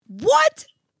What?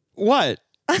 What?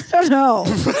 I don't know.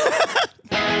 You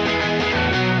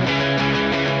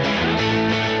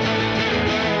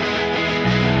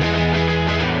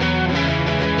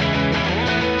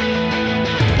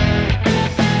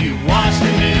watch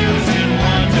the news and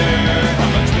wonder how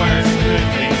much worse could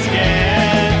things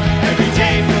get. Every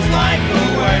day feels like the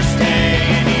worst day,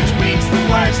 and each week's the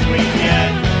worst week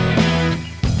yet.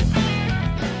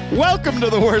 Welcome to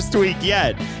the worst week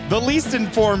yet, the least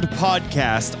informed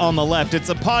podcast on the left. It's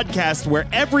a podcast where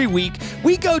every week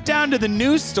we go down to the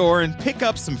news store and pick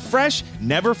up some fresh,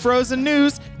 never frozen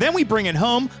news. Then we bring it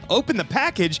home, open the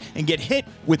package, and get hit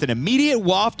with an immediate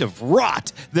waft of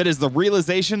rot that is the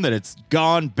realization that it's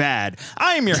gone bad.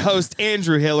 I am your host,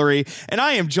 Andrew Hillary, and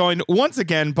I am joined once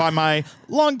again by my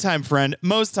longtime friend,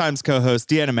 most times co-host,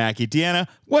 Deanna Mackey. Deanna,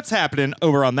 what's happening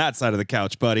over on that side of the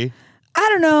couch, buddy? I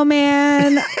don't know,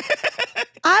 man.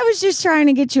 I was just trying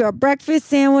to get you a breakfast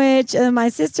sandwich, and my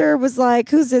sister was like,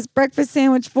 who's this breakfast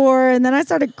sandwich for? And then I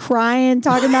started crying,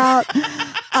 talking about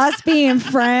us being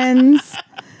friends.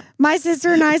 My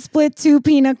sister and I split 2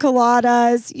 pina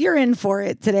coladas. You're in for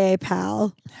it today,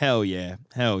 pal. Hell yeah.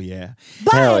 Hell yeah.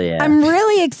 But Hell yeah. I'm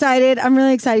really excited.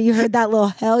 You heard that little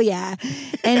hell yeah.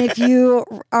 And if you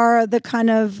are the kind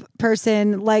of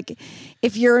person, like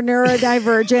if your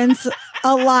neurodivergence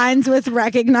aligns with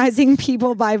recognizing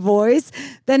people by voice,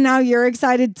 then now you're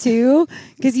excited too,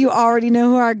 because you already know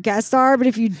who our guests are. But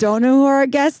if you don't know who our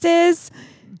guest is,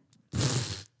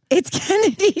 it's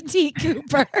Kennedy D.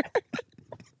 Cooper.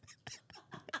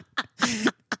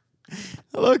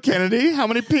 Hello, Kennedy. How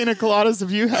many pina coladas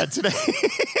have you had today?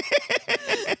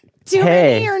 Too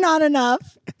many or not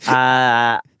enough?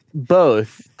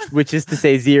 Both, which is to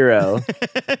say 0.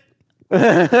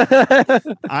 I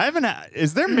haven't had.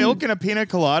 Is there milk in a pina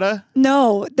colada?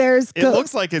 No, there's. It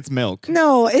looks like it's milk.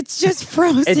 No, it's just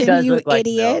frozen, It does you look like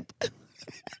idiot.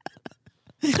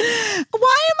 Why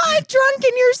am I drunk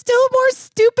and you're still more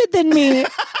stupid than me?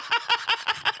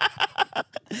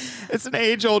 It's an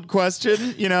age-old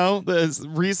question, you know. The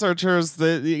researchers,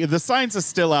 the science is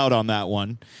still out on that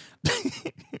one.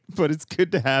 But it's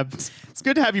good to have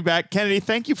you back, Kennedy.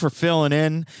 Thank you for filling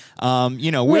in. We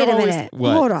Wait a always minute.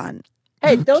 what? Hold on.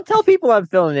 Hey, don't tell people I'm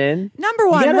filling in. Number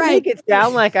one, You gotta right? make it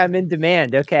sound like I'm in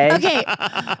demand, okay? Okay.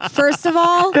 First of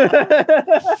all,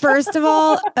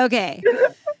 okay.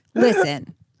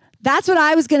 Listen, that's what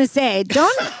I was gonna say.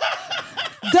 Don't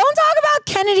talk about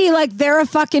Kennedy like they're a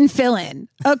fucking fill-in.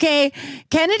 Okay,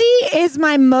 Kennedy is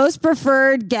my most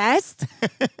preferred guest.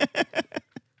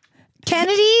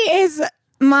 Kennedy is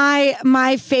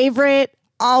my favorite,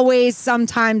 always,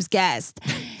 sometimes guest.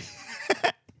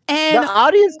 And The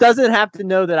audience doesn't have to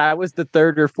know that I was the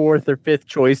 3rd or 4th or 5th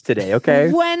choice today, okay?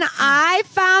 when I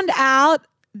found out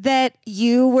that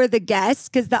you were the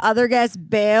guest, because the other guest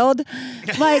bailed,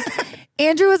 like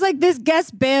Andrew was like, this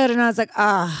guest bailed, and I was like,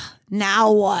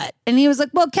 now what? And he was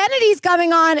like, well, Kennedy's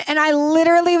coming on. And I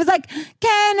literally was like,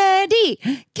 Kennedy.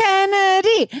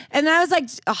 And I was like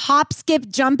hop, skip,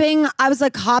 jumping. I was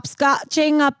like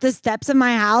hopscotching up the steps of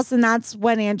my house. And that's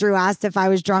when Andrew asked if I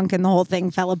was drunk and the whole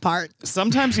thing fell apart.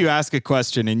 Sometimes you ask a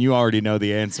question and you already know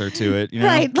the answer to it. You know?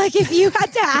 Right. Like if you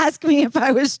had to ask me if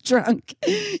I was drunk,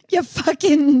 you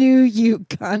fucking knew, you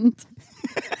cunt.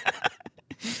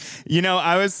 You know,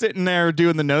 I was sitting there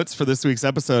doing the notes for this week's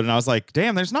episode, and I was like,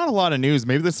 damn, there's not a lot of news.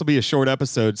 Maybe this will be a short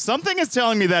episode. Something is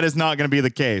telling me that is not going to be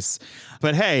the case.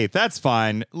 But hey, that's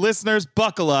fine. Listeners,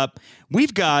 buckle up.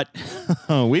 We've got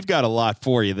a lot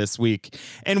for you this week.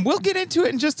 And we'll get into it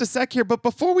in just a sec here. But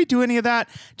before we do any of that,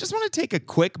 just want to take a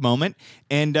quick moment.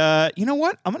 And you know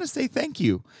what? I'm going to say thank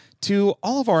you to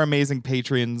all of our amazing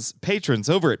patrons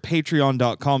over at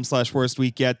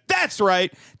patreon.com/worstweekyet. That's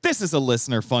right. This is a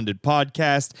listener-funded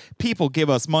podcast. People give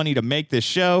us money to make this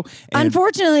show.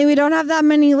 Unfortunately, we don't have that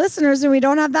many listeners and we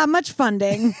don't have that much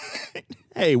funding.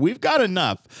 Hey, we've got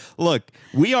enough. Look,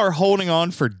 we are holding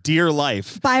on for dear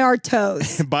life. By our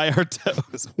toes. By our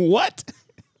toes. What?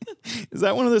 Is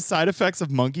that one of the side effects of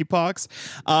monkeypox?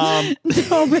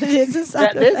 No, but it is a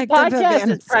side This effect of podcast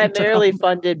Havana is primarily syndrome.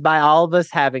 funded by all of us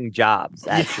having jobs,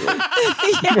 actually.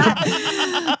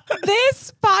 Yeah.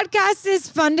 This podcast is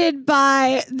funded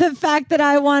by the fact that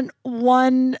I want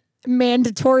one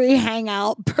mandatory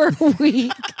hangout per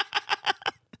week.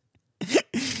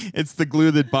 It's the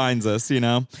glue that binds us, you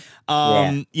know?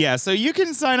 Yeah, so you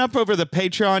can sign up over the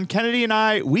Patreon. Kennedy and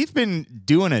I, we've been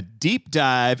doing a deep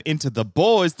dive into The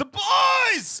Boys. The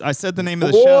Boys! I said the name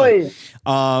of the show.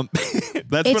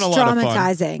 That's been a lot of fun.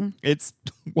 Traumatizing. It's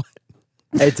what?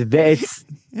 It's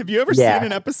Have you ever seen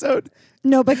an episode?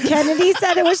 No, but Kennedy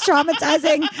said it was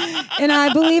traumatizing, and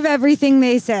I believe everything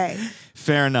they say.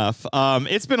 Fair enough.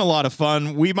 It's been a lot of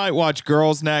fun. We might watch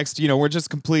Girls next. You know, we're just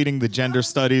completing the gender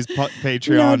studies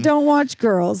Patreon. No, don't watch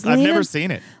Girls. I've never seen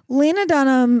it. Lena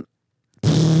Dunham.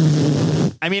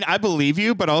 I mean, I believe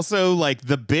you, but also like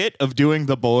the bit of doing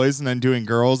the boys and then doing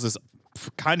girls is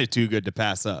kind of too good to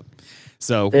pass up.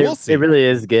 So we'll see. It really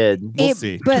is good. We'll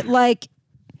see. But like,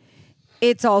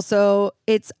 it's also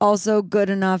good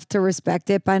enough to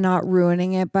respect it by not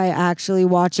ruining it by actually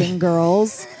watching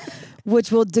Girls,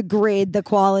 which will degrade the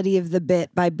quality of the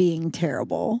bit by being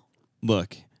terrible.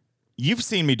 Look, you've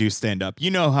seen me do stand-up.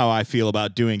 You know how I feel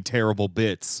about doing terrible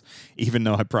bits, even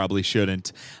though I probably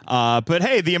shouldn't. But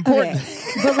hey, the important...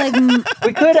 Okay. But like...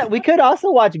 we could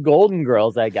also watch Golden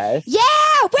Girls, I guess. Yeah!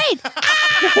 Wait!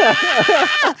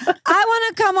 I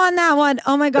want to come on that one.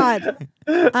 Oh my God.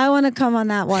 I want to come on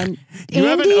that one. You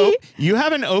Andy? you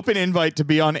have an open invite to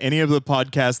be on any of the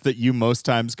podcasts that you most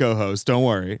times co-host. Don't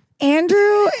worry.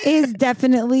 Andrew is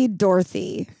definitely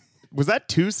Dorothy. Was that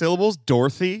 2 syllables?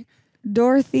 Dorothy?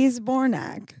 Dorothy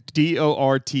Zbornak.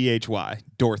 Dorthy.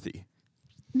 Dorothy.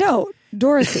 No,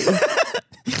 Dorothy.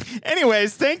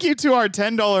 Anyways, thank you to our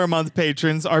 $10 a month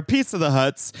patrons, our Pizza the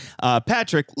Huts.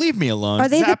 Patrick, leave me alone. Are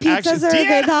they Zap the pizzas Actions. or are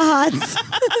they the huts?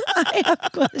 I have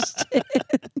questions.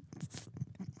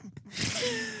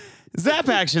 Zap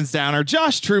Actions Downer,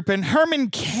 Josh Troopin, Herman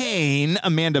Kane,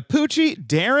 Amanda Pucci,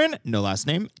 Darren, no last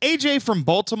name, AJ from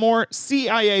Baltimore,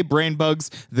 CIA Brainbugs,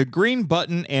 The Green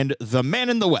Button, and The Man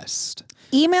in the West.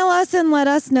 Email us and let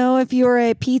us know if you're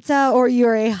a pizza or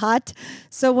you're a hut.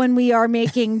 So when we are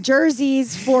making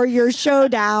jerseys for your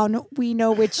showdown, we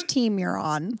know which team you're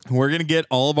on. We're going to get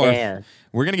we're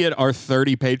going to get our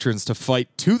 30 patrons to fight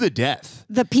to the death.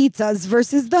 The pizzas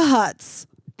versus the huts.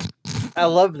 I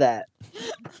love that.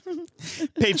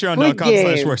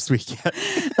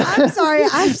 Patreon.com/worstweekend. I'm sorry.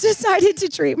 I've decided to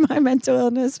treat my mental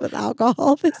illness with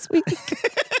alcohol this week.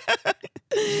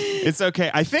 It's okay.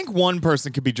 I think one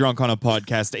person could be drunk on a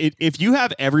podcast. If you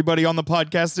have everybody on the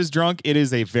podcast is drunk, it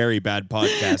is a very bad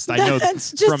podcast. I know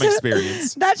from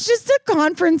experience. That's just a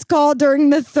conference call during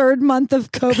the 3rd month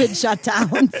of COVID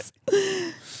shutdowns.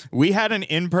 We had an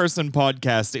in-person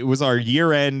podcast. It was our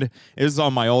year-end. It was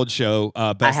on my old show,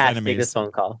 Best I had Enemies. to take this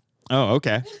phone call. Oh,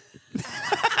 okay.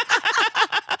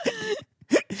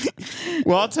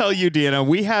 Well, I'll tell you, Deanna,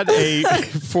 we had a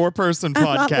 4-person podcast.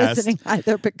 I'm not listening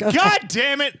either, but go God ahead.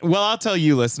 damn it. Well, I'll tell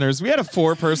you, listeners, we had a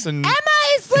 4-person... Emma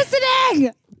is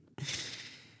listening!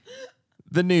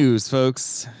 The news,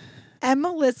 folks.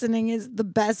 Emma listening is the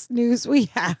best news we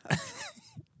have.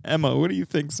 Emma, what do you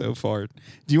think so far?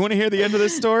 Do you want to hear the end of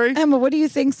this story? Emma, what do you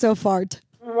think so far? Just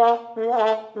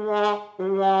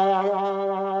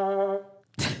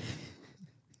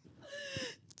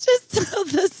tell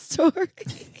the story.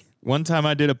 One time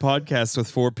I did a podcast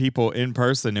with 4 people in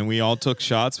person, and we all took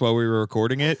shots while we were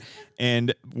recording it.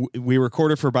 And we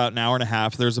recorded for about an hour and a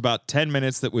half. There's about 10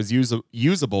 minutes that was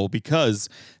usable because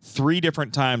 3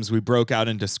 different times we broke out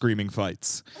into screaming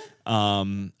fights.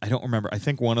 I don't remember. I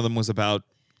think one of them was about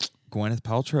Gwyneth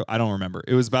Paltrow. I don't remember.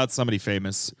 It was about somebody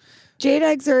famous. Jade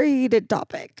eggs are a heated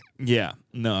topic. Yeah.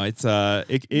 No, it's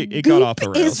it got off the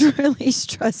rails. It's really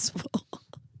stressful.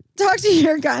 Talk to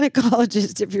your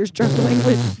gynecologist if you're struggling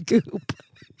with goop.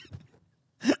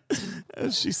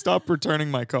 She stopped returning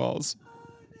my calls.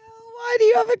 Why do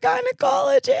you have a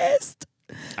gynecologist?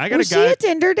 I got Was a guy. she a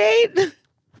Tinder date?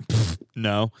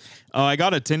 No. Oh, I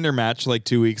got a Tinder match like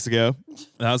 2 weeks ago.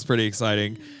 That was pretty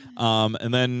exciting.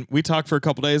 And then we talked for a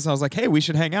couple days. And I was like, hey, we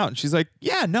should hang out. And she's like,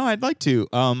 yeah, no, I'd like to.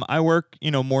 I work,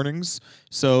 mornings,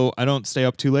 so I don't stay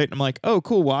up too late. And I'm like, oh,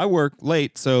 cool. Well, I work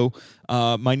late, so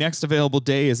my next available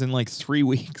day is in like 3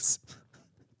 weeks.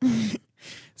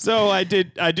 So I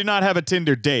do not have a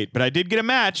Tinder date, but I did get a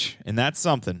match, and that's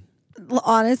something.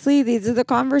 Honestly, these are the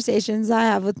conversations I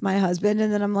have with my husband,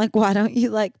 and then I'm like, why don't you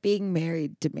like being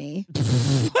married to me?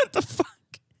 What the fuck?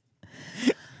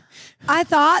 I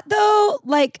thought, though,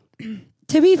 like,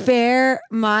 to be fair,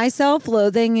 my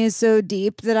self-loathing is so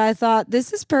deep that I thought,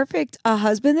 this is perfect. A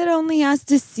husband that only has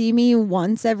to see me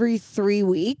once every 3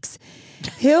 weeks.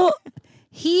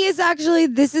 He is actually,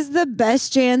 this is the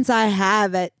best chance I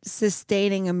have at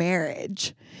sustaining a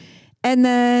marriage. And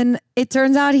then it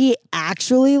turns out he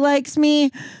actually likes me,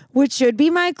 which should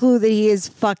be my clue that he is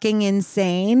fucking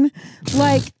insane.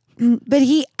 Like, but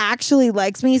he actually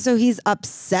likes me, so he's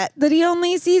upset that he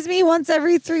only sees me once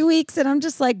every 3 weeks. And I'm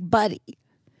just like, buddy,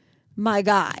 my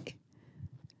guy.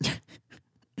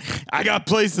 I got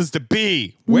places to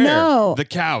be. Where? No. The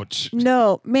couch.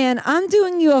 No, man, I'm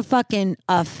doing you a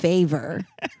favor.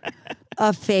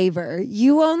 A favor.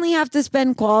 You only have to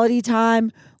spend quality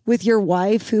time with your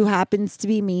wife, who happens to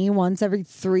be me, once every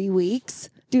 3 weeks.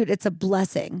 Dude, it's a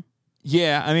blessing.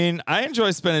 Yeah, I mean, I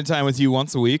enjoy spending time with you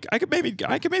once a week. I could maybe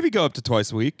go up to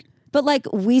twice a week. But like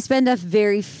we spend a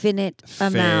very finite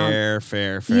amount.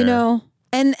 Fair. You know?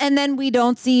 And then we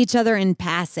don't see each other in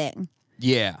passing.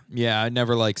 Yeah. I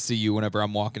never like see you whenever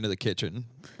I'm walking to the kitchen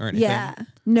or anything. Yeah.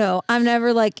 No, I'm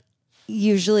never like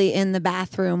usually in the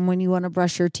bathroom when you want to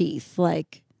brush your teeth.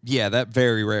 Like, yeah, that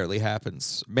very rarely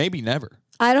happens. Maybe never.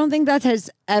 I don't think that has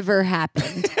ever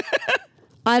happened.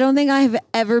 I don't think I have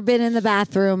ever been in the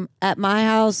bathroom at my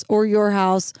house or your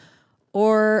house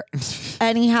or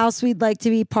any house we'd like to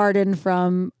be pardoned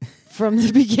from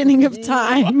the beginning of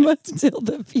time till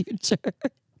the future.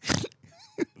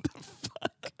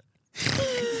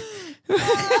 Who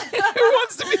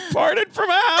wants to be parted from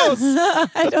a house?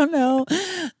 I don't know.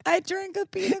 I drank a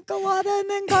pina colada and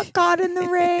then got caught in the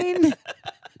rain.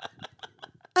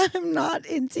 I'm not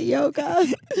into yoga,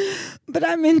 but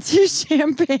I'm into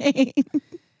champagne.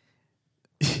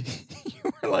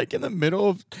 You were like in the middle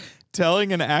of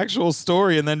telling an actual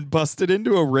story and then busted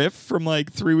into a riff from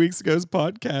like 3 weeks ago's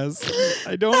podcast.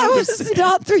 I don't That understand. was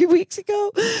not 3 weeks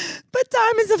ago, but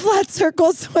time is a flat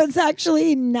circle, so it's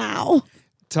actually now.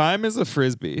 Time is a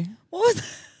frisbee. What was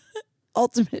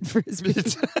ultimate frisbee?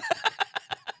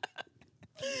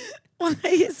 Why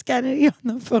is Kennedy on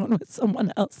the phone with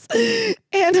someone else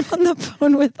and on the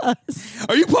phone with us?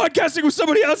 Are you podcasting with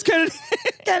somebody else, Kennedy?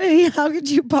 Kennedy, how could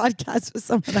you podcast with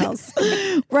someone else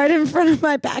right in front of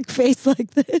my back face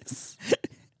like this?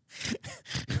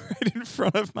 Right in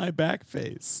front of my back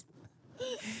face.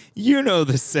 You know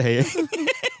the saying.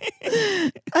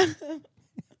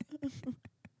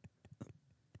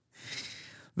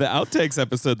 The outtakes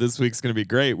episode this week's going to be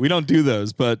great. We don't do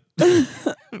those, but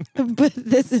But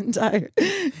this entire,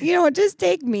 you know what? Just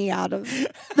take me out of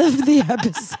the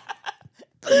episode.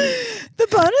 The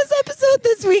bonus episode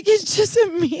this week is just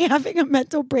me having a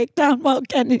mental breakdown while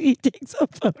Kennedy takes a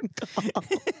phone call.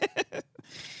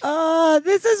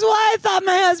 This is why I thought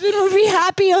my husband would be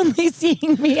happy only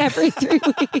seeing me every 3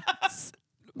 weeks.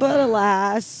 But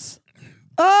alas.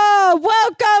 Oh,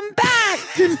 welcome back.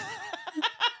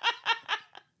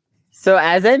 So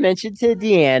as I mentioned to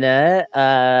Deanna,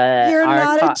 You're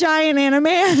not a giant anime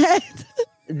head.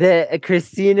 the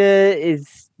Christina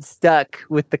is stuck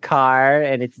with the car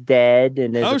and it's dead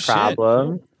and there's a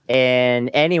problem.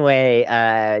 And anyway,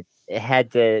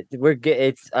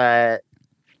 it's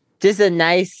just a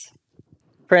nice,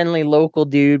 friendly local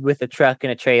dude with a truck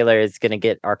and a trailer is going to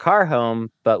get our car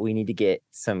home, but we need to get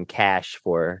some cash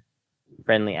for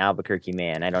friendly Albuquerque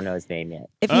man. I don't know his name yet.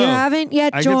 If you haven't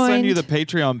yet I joined, could send you the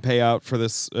Patreon payout for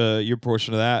this, your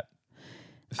portion of that.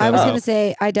 I was going to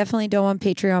say, I definitely don't want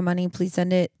Patreon money. Please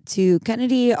send it to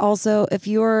Kennedy. Also, if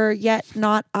you're yet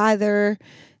not either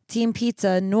Team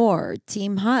Pizza nor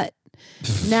Team Hut,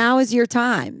 now is your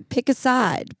time. Pick a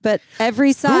side, but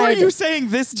every side Who are you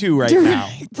saying this to right now?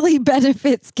 directly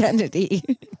benefits Kennedy.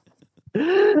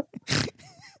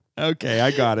 Okay,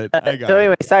 I got it. So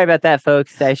anyway, sorry about that,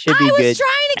 folks. I should be I was good.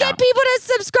 trying to get people to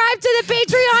subscribe to the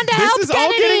Patreon to help This is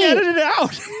Kennedy. all getting edited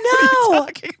out. No.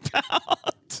 What are you talking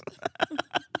about?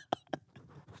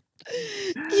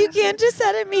 You can't just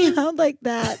edit me out like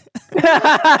that.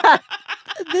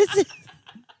 This is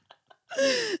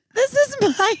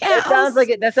my house.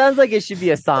 That sounds like it should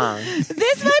be a song.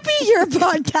 This might be your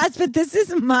podcast, but this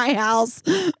is my house.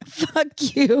 Fuck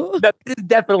you. No, this is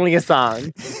definitely a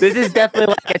song. This is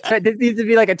definitely this needs to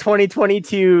be like a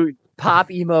 2022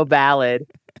 pop emo ballad.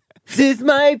 This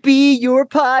might be your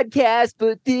podcast,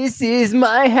 but this is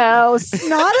my house.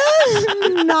 Not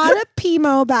a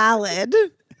Pimo ballad.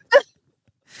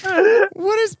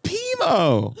 What is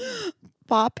Pimo?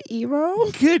 Pop emo.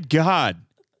 Good God.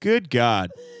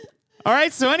 All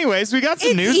right, so anyways, we got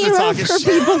some news to emo talk for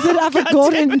shit. people that have a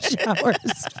golden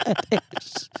showers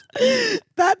fetish.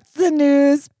 That's the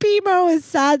news. Pimo is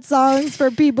sad songs for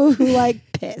people who like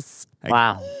piss.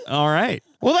 Wow. All right.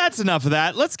 Well, that's enough of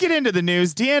that. Let's get into the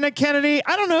news. Deanna, Kennedy,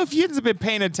 I don't know if you've been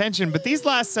paying attention, but these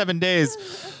last 7 days,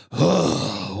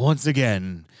 once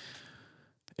again,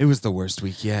 it was the worst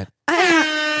week yet.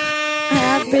 I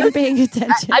have been paying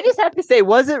attention. I just have to say,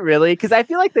 was it really? Because I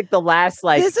feel like the last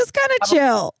This is kind of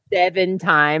chill. 7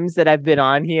 times that I've been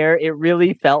on here, it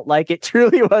really felt like it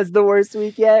truly was the worst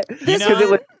week yet. Because it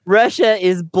was Russia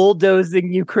is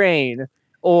bulldozing Ukraine,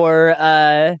 or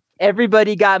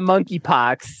everybody got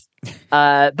monkeypox.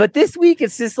 But this week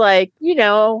it's just like,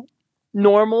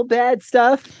 normal bad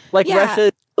stuff. Like Russia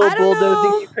is still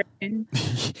bulldozing Ukraine.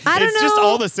 I don't know. It's just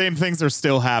all the same things are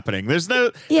still happening. There's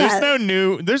no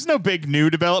big new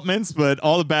developments, but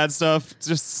all the bad stuff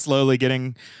just slowly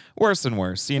getting worse and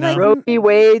worse, Roe v.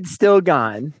 Wade's still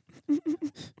gone.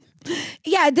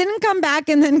 Yeah, it didn't come back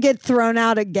and then get thrown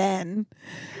out again.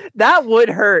 That would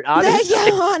hurt, honestly. Yeah,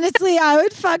 honestly,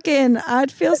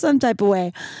 I'd feel some type of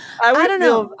way. I don't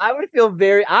know.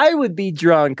 I would be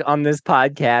drunk on this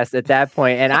podcast at that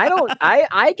point. And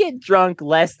I get drunk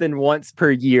less than once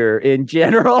per year in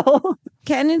general.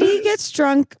 Kennedy gets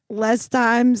drunk less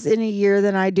times in a year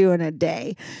than I do in a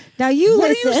day. Now you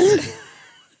listen.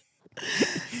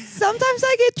 Sometimes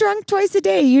I get drunk twice a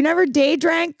day. You never day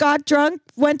drank, got drunk,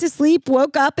 went to sleep,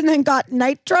 woke up, and then got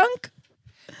night drunk?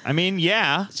 I mean,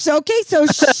 yeah. Okay, so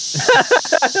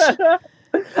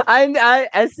I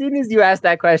as soon as you asked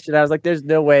that question, I was like, there's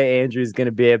no way Andrew's going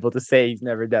to be able to say he's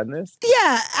never done this.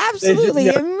 Yeah, absolutely.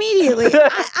 Immediately.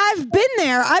 I've been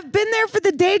there. I've been there for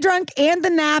the day drunk and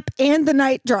the nap and the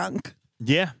night drunk.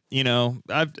 Yeah,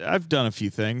 I've done a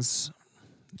few things.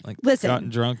 Like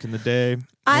gotten drunk in the day.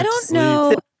 I don't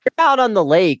know. If you're out on the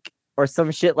lake or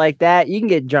some shit like that, you can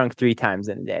get drunk 3 times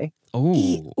in a day.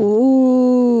 Ooh.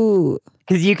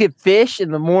 Because you could fish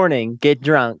in the morning, get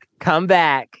drunk, come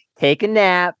back, take a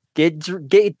nap, get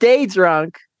day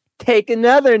drunk, take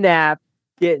another nap,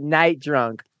 get night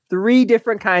drunk. 3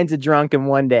 different kinds of drunk in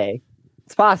one day.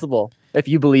 It's possible if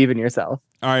you believe in yourself.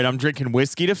 All right, I'm drinking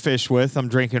whiskey to fish with. I'm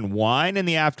drinking wine in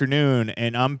the afternoon,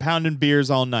 and I'm pounding beers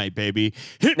all night, baby.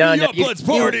 Hit me up, let's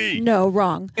party. No,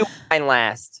 wrong. Wine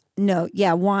last. No,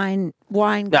 yeah, wine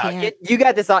No, can't. you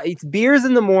got this. It's beers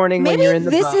in the morning when you're in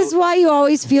the this boat. is why you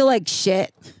always feel like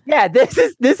shit. Yeah, this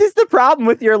is the problem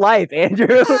with your life, Andrew.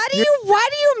 Why do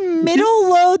you middle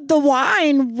load the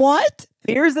wine? What?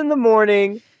 Beers in the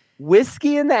morning,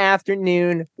 whiskey in the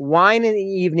afternoon, wine in the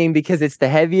evening because it's the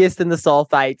heaviest in the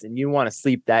sulfites and you want to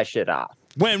sleep that shit off.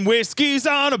 When whiskey's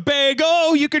on a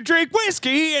bagel, you can drink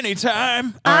whiskey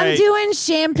anytime. I'm doing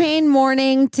champagne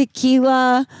morning,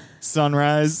 tequila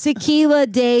sunrise, tequila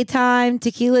daytime,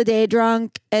 tequila day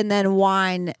drunk, and then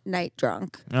wine night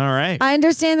drunk. All right. I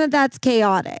understand that that's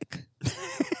chaotic.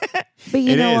 But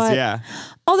you know what? Yeah.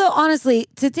 Although, honestly,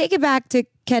 to take it back to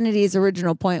Kennedy's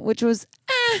original point, which was,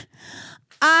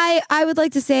 I would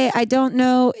like to say I don't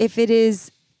know if it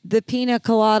is the pina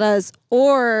coladas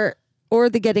or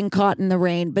the getting caught in the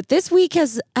rain, but this week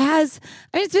has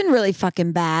it's been really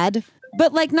fucking bad.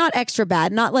 But like not extra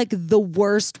bad, not like the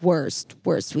worst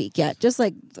week yet. Just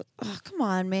like, oh, come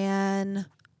on, man.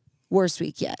 Worst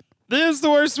week yet. This is the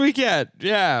worst week yet.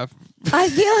 Yeah. I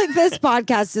feel like this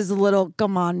podcast is a little,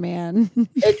 come on, man.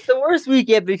 It's the worst week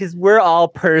yet because we're all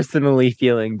personally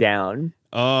feeling down.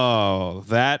 Oh,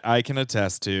 that I can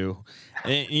attest to.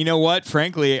 And you know what?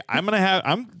 Frankly,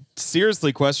 I'm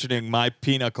seriously questioning my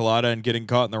pina colada and getting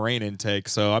caught in the rain intake.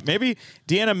 So maybe,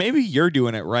 Deanna, maybe you're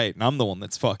doing it right and I'm the one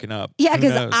that's fucking up. Yeah,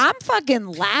 because I'm fucking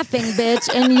laughing,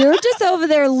 bitch, and you're just over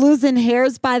there losing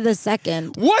hairs by the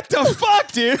second. What the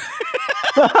fuck, dude?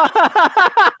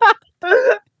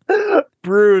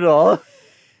 Brutal.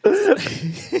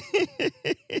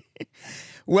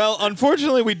 Well,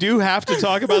 unfortunately, we do have to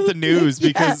talk about the news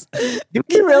because do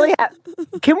we really have?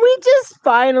 Can we just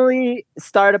finally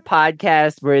start a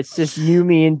podcast where it's just you,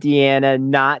 me, and Deanna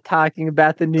not talking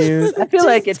about the news? I feel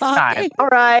like it's time. All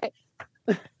right.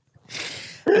 I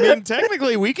mean,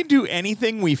 technically, we can do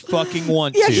anything we fucking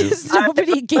want Yeah, to. because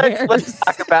nobody cares.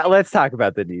 Let's talk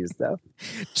about the news, though.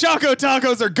 Choco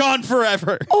tacos are gone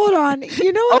forever. Hold on.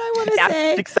 You know what I want to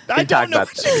say? I don't know.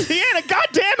 Deanna, God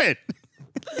damn it.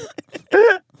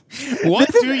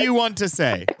 What do you want to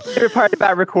say? My favorite part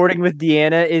about recording with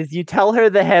Deanna is you tell her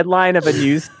the headline of a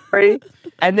news story,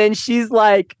 and then she's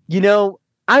like,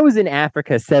 I was in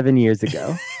Africa 7 years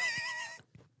ago.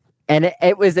 And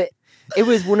it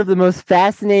was one of the most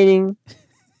fascinating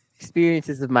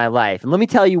experiences of my life. And let me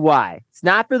tell you why. It's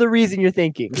not for the reason you're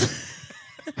thinking.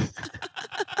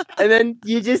 And then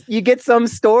you get some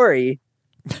story.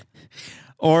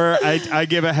 Or I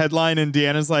give a headline and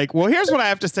Deanna's like, well, here's what I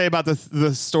have to say about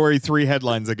the story 3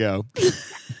 headlines ago.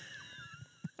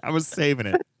 I was saving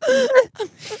it.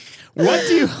 What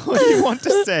do you want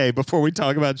to say before we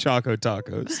talk about Choco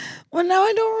tacos? Well, now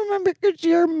I don't remember because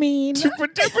you're mean.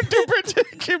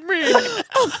 You're mean.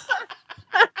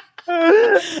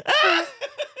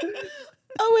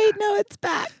 Oh, wait, no, it's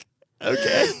back.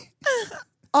 Okay.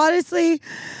 Honestly,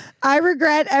 I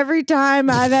regret every time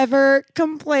I've ever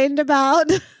complained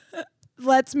about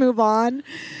let's move on.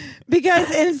 Because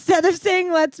instead of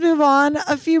saying let's move on,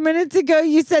 a few minutes ago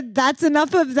you said that's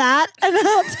enough of that. And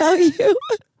I'll tell you,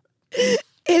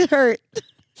 it hurt.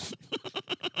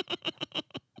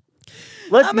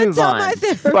 Let's move on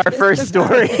to our first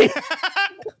story.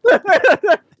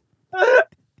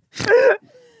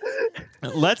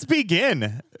 Let's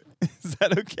begin. Is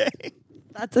that okay?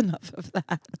 That's enough of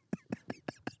that.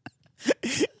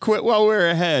 quit while we're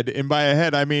ahead. And by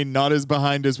ahead, I mean not as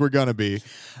behind as we're going to be.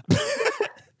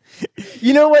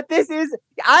 You know what this is?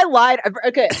 I lied.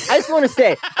 Okay, I just want to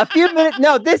say a few minutes.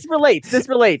 No, this relates.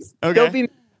 Okay. Don't be.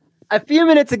 A few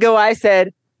minutes ago, I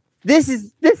said, maybe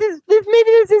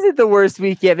this isn't the worst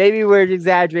week yet. Maybe we're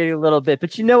exaggerating a little bit.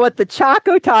 But you know what? The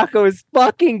Choco Taco is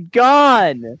fucking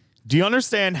gone. Do you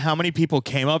understand how many people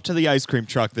came up to the ice cream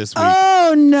truck this week?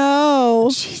 Oh, no.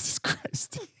 Jesus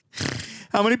Christ.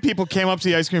 How many people came up to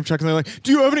the ice cream truck and they're like,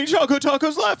 do you have any Choco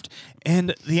Tacos left?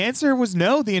 And the answer was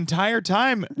no the entire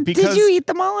time. Because Did you eat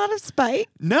them all out of spite?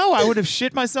 No, I would have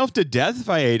shit myself to death if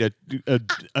I ate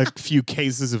a few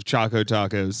cases of Choco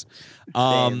Tacos.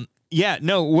 Yeah,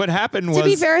 no, what happened was... To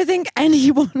be fair, I think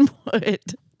anyone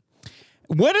would.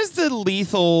 What is the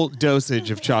lethal dosage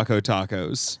of Choco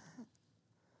Tacos?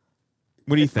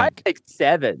 What do you think? Probably like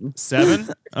 7. 7?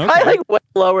 Okay. Probably like way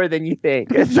lower than you think.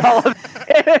 It's all of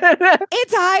it.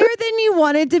 It's higher than you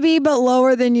want it to be, but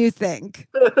lower than you think.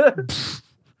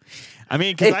 I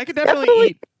mean, because I could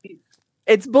definitely eat...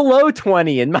 It's below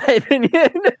 20, in my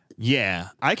opinion. Yeah,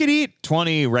 I could eat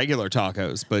 20 regular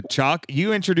tacos, but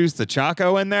you introduced the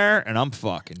Choco in there, and I'm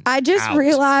fucking I just out.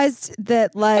 realized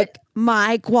that, like,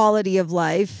 my quality of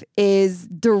life is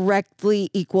directly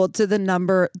equal to the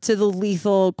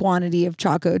lethal quantity of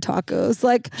Choco Tacos.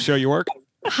 Like, Show your work?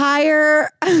 higher.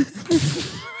 I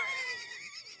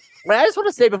just want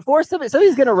to say, before somebody's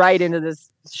going to write into this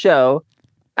show,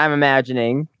 I'm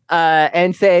imagining,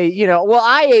 and say, well,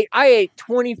 I ate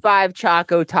 25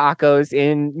 Choco Tacos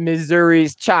in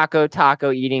Missouri's Choco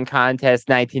Taco eating contest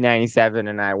 1997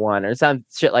 and I won, or some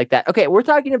shit like that. Okay, we're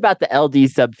talking about the LD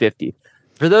sub 50.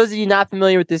 For those of you not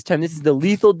familiar with this term, this is the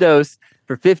lethal dose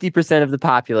for 50% of the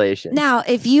population. Now,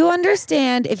 if you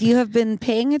have been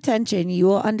paying attention, you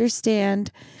will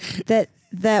understand that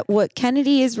what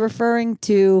Kennedy is referring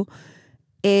to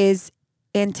is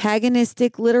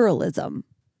antagonistic literalism,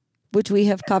 which we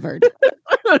have covered.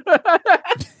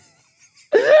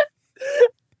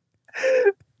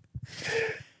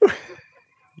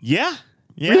 Yeah.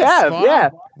 We have, yeah.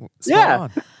 Spot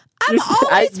on. I'm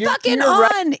always fucking you're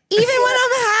on, right. even when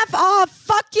I'm half off.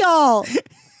 Fuck y'all.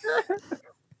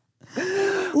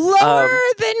 Lower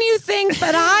than you think,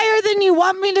 but higher than you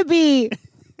want me to be.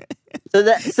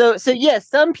 So yes,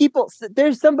 some people,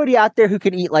 there's somebody out there who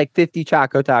can eat like 50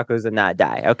 Choco Tacos and not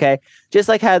die. Okay, just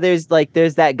like how there's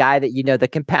that guy that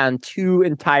that can pound 2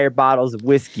 entire bottles of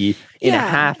whiskey in a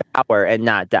half hour and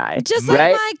not die. Just like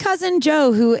my cousin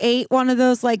Joe, who ate one of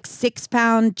those like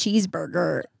 6-pound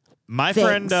cheeseburger. My things,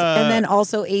 friend, and then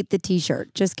also ate the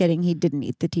T-shirt. Just kidding, he didn't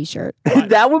eat the T-shirt.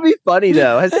 That would be funny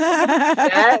though.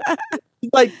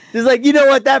 Like, it's like, you know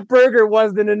what, that burger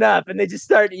wasn't enough, and they just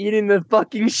start eating the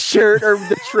fucking shirt or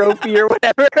the trophy or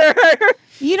whatever.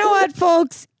 You know what,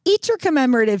 folks? Eat your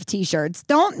commemorative T-shirts.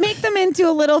 Don't make them into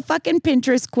a little fucking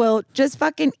Pinterest quilt. Just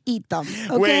fucking eat them,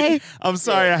 okay? Wait, I'm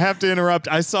sorry, I have to interrupt.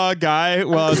 I saw a guy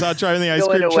while I was out driving the ice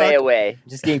cream truck. Away.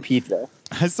 Just getting pizza.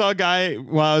 I saw a guy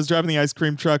while I was driving the ice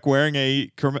cream truck wearing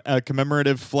a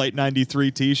commemorative Flight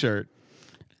 93 T-shirt.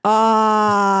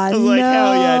 I was like,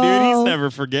 hell yeah, dude. He's never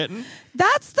forgetting.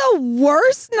 That's the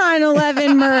worst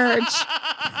 9/11 merch.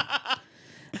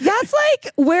 That's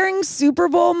like wearing Super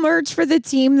Bowl merch for the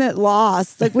team that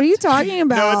lost. Like, what are you talking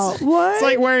about? What? It's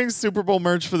like wearing Super Bowl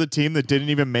merch for the team that didn't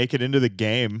even make it into the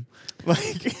game.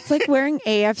 It's like wearing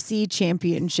AFC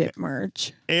championship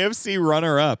merch. AFC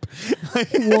runner-up.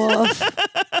 Woof.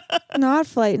 Not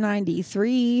Flight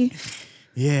 93.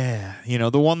 Yeah,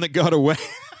 the one that got away.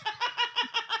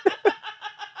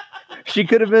 She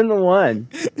could have been the one.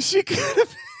 She could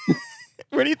have.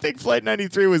 Where do you think Flight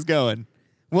 93 was going?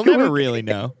 We'll never really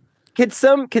know. Could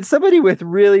somebody with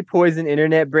really poison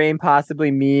internet brain, possibly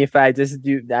me, if I just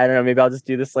do, I don't know, maybe I'll just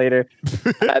do this later,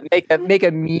 make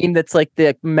a meme that's like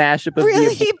the mashup of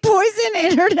really poison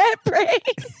internet brain?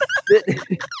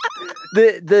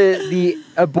 the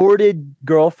aborted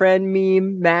girlfriend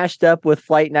meme mashed up with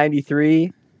Flight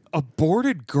 93.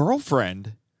 Aborted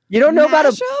girlfriend? You don't know about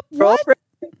a girlfriend?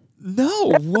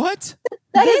 No, what?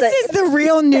 This is the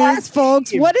real news,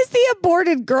 folks. What is the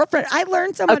aborted girlfriend? I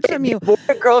learned so much from you. The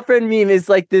aborted girlfriend meme is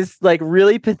like this like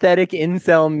really pathetic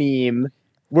incel meme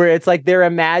where it's like they're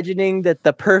imagining that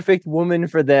the perfect woman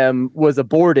for them was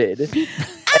aborted. And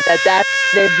that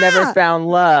they've never found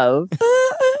love.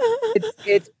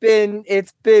 It's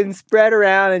been spread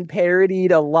around and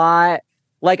parodied a lot.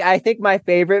 Like, I think my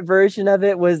favorite version of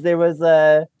it was there was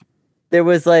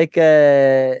like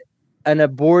an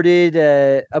aborted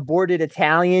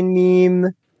Italian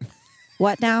meme.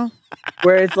 What now?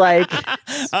 Where it's like,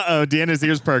 Deanna's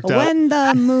ears perked up. When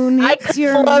the moon hits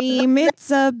your meme,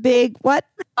 it's a big what?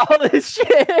 All this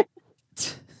shit.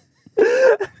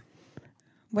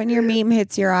 When your meme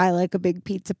hits your eye like a big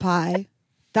pizza pie,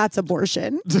 that's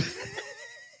abortion.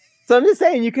 So I'm just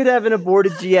saying, you could have an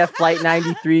aborted GF Flight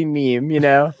 93 meme, you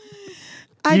know?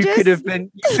 You could have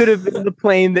been the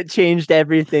plane that changed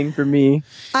everything for me.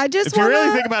 If you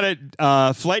really think about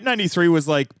it, Flight 93 was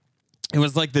like, it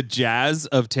was like the jazz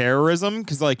of terrorism,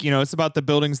 because like, you know, it's about the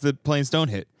buildings that planes don't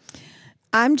hit.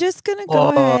 I'm just gonna go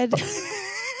ahead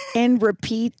and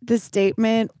repeat the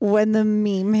statement: when the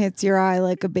meme hits your eye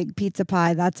like a big pizza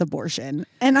pie, that's abortion.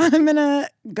 And I'm gonna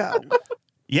go.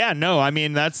 Yeah, no, I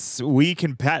mean, we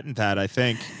can patent that, I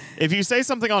think. If you say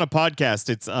something on a podcast,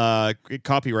 it's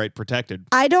copyright protected.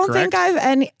 I don't think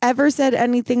I've ever said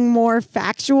anything more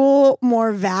factual,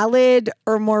 more valid,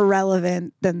 or more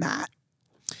relevant than that.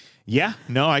 Yeah,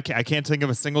 no, I can't think of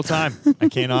a single time. I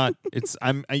cannot.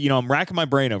 I'm racking my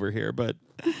brain over here, but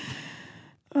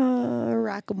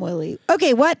Rack 'em Willie.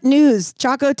 Okay, what news?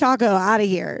 Choco Taco out of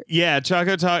here. Yeah,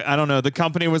 Choco Taco. I don't know. The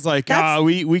company was like,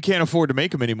 we can't afford to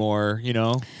make them anymore. You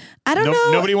know, I don't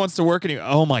know. Nobody wants to work anymore.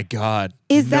 Oh my God.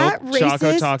 Is that racist?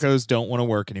 Choco Tacos don't want to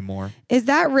work anymore. Is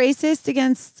that racist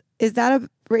against? Is that a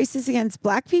racist against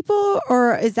Black people,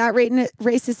 or is that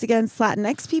racist against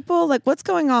Latinx people? Like, what's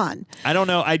going on? I don't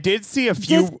know. I did see a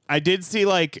few. I did see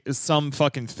like some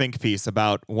fucking think piece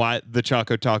about why the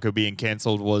Choco Taco being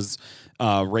canceled was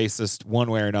racist one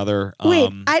way or another.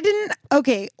 Wait, I didn't.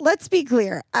 Okay, let's be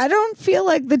clear. I don't feel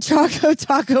like the Choco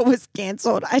Taco was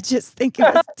canceled. I just think it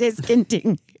was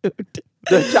discontinued.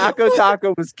 The Choco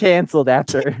Taco was canceled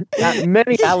after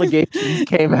many allegations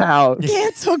came out.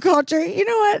 Cancel culture. You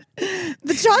know what?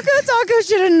 The Choco Taco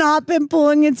should have not been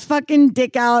pulling its fucking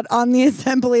dick out on the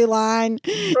assembly line.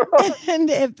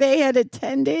 And if they had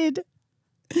attended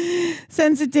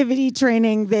sensitivity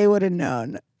training, they would have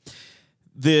known.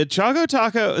 The Choco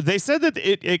Taco, they said that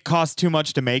it cost too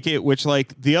much to make it, which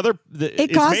like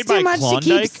it costs too much to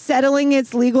keep settling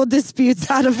its legal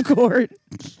disputes out of court.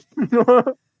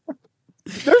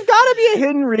 There's got to be a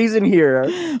hidden reason here.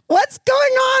 What's going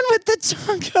on with the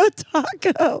Choco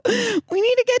Taco? We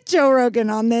need to get Joe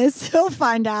Rogan on this. He'll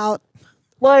find out.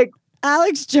 Like,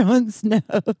 Alex Jones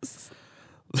knows.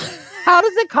 How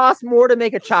does it cost more to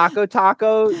make a Choco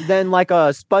Taco than like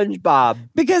a SpongeBob?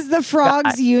 Because the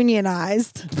frogs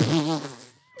unionized.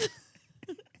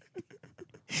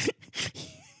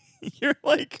 You're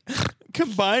like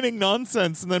combining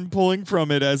nonsense and then pulling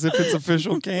from it as if it's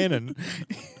official canon.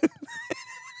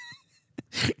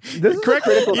 This is correct.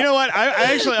 You know what?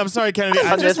 I'm sorry, Kennedy.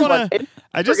 I just want to know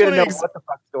what the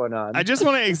fuck's going on. I just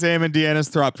want to examine Deanna's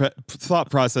thought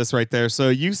process right there. So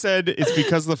you said it's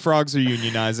because the frogs are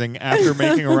unionizing after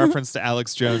making a reference to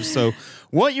Alex Jones. So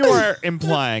what you are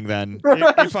implying then,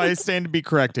 if I stand to be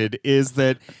corrected, is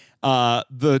that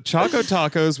the Choco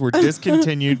Tacos were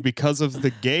discontinued because of the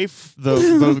gay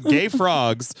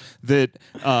frogs that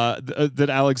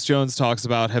Alex Jones talks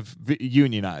about have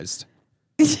unionized.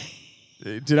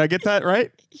 Did I get that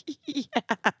right? Yeah.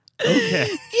 Okay.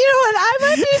 You know what? I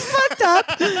might be fucked up,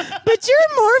 but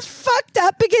you're more fucked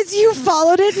up because you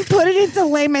followed it and put it into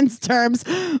layman's terms.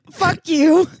 Fuck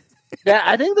you. Yeah,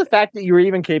 I think the fact that you were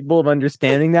even capable of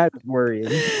understanding that is worrying.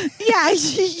 Yeah,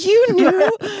 you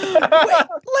knew.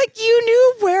 Like, you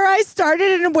knew where I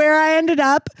started and where I ended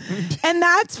up, and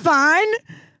that's fine.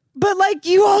 But, like,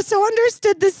 you also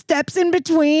understood the steps in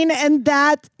between, and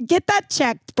get that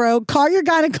checked, bro. Call your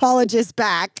gynecologist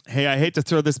back. Hey, I hate to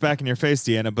throw this back in your face,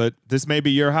 Deanna, but this may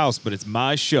be your house, but it's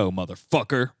my show,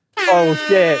 motherfucker. Oh,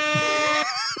 shit.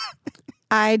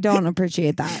 I don't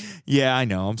appreciate that. Yeah, I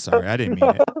know. I'm sorry. I didn't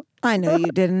mean it. I know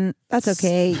you didn't. That's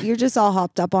okay. You're just all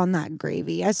hopped up on that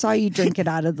gravy. I saw you drink it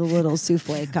out of the little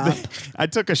souffle cup. I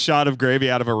took a shot of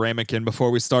gravy out of a ramekin before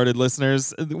we started,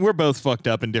 listeners. We're both fucked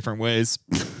up in different ways.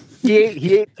 He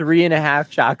ate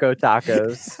 3.5 Choco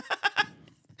Tacos.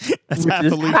 That's half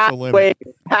the lethal limit.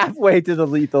 Halfway to the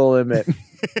lethal limit.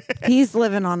 He's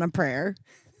living on a prayer.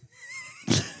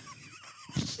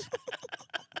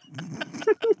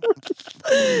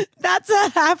 That's a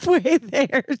halfway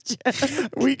there, Jeff.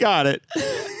 We got it.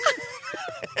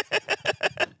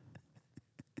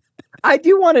 I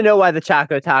do want to know why the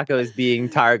Choco Taco is being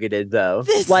targeted, though.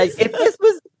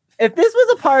 If this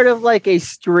was a part of like a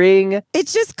string,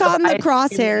 it's just caught in the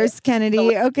crosshairs,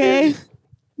 Kennedy. Okay.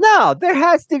 No,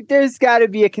 there's got to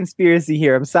be a conspiracy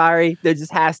here. I'm sorry, there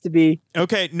just has to be.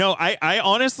 Okay, no, I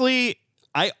honestly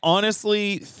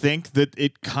think that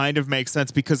it kind of makes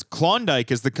sense because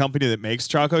Klondike is the company that makes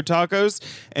Choco Tacos,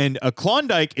 and a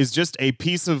Klondike is just a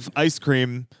piece of ice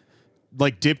cream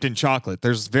like dipped in chocolate.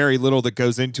 There's very little that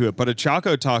goes into it. But a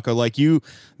Choco Taco,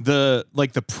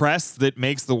 the press that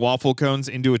makes the waffle cones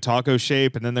into a taco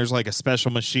shape, and then there's like a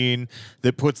special machine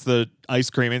that puts the ice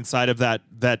cream inside of that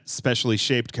specially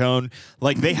shaped cone.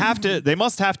 Like they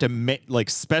must have to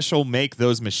special make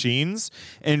those machines.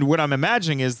 And what I'm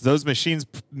imagining is those machines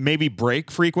maybe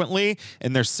break frequently,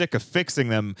 and they're sick of fixing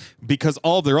them because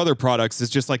all of their other products is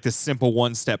just like this simple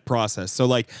one-step process. So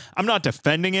like, I'm not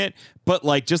defending it, but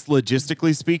like just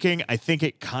logistically speaking, I think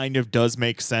it kind of does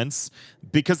make sense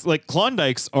because like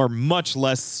Klondikes are much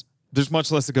less. There's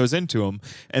much less that goes into them.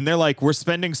 And they're like, we're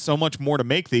spending so much more to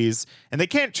make these, and they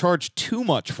can't charge too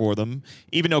much for them,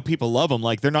 even though people love them.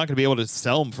 Like, they're not going to be able to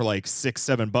sell them for like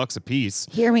 $6-7 a piece.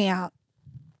 Hear me out.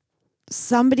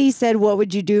 Somebody said, what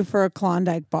would you do for a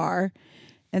Klondike bar?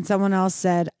 And someone else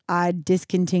said, I'd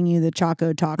discontinue the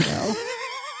Choco Taco.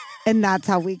 And that's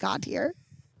how we got here.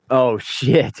 Oh,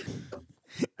 shit.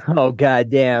 Oh,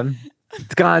 goddamn.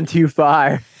 It's gone too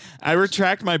far. I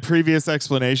retract my previous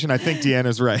explanation. I think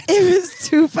Deanna's right. It was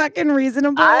too fucking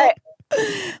reasonable.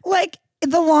 Like,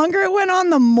 the longer it went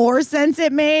on, the more sense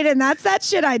it made. And that's that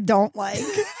shit I don't like.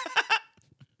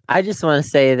 I just want to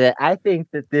say that I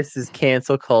think that this is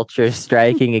cancel culture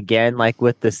striking again, like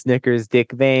with the Snickers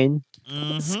dick vein.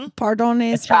 Mm-hmm. Pardon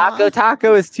me. Choco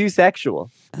Taco is too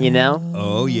sexual, you know?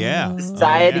 Oh, yeah.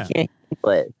 Society can't handle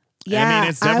it. Yeah, I mean,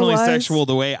 it's definitely sexual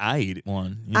the way I eat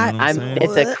one. You know what I'm saying?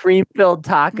 It's a cream-filled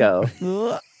taco.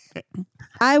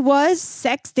 I was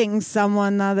sexting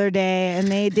someone the other day, and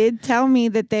they did tell me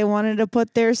that they wanted to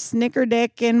put their Snicker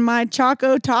dick in my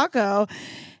Choco Taco.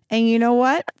 And you know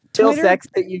what? Still sex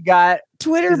that you got.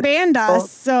 Twitter banned us,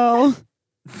 so...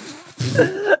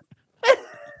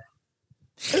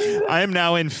 I am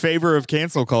now in favor of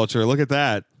cancel culture. Look at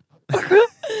that.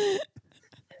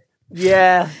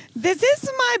 Yeah. This is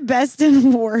my best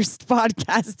and worst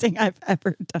podcasting I've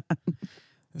ever done.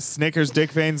 Snickers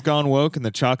dick veins gone woke, and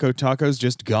the Choco Taco's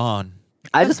just gone.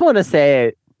 I just want to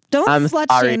say, Don't I'm slut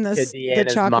sorry shame to the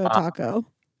Deanna's Choco mom. Taco.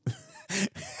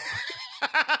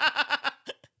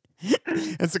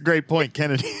 That's a great point,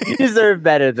 Kennedy. You deserve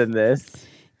better than this.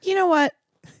 You know what?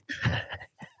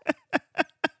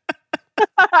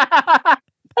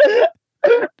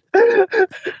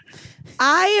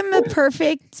 I am a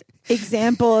perfect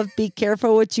example of be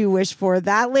careful what you wish for.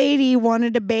 That lady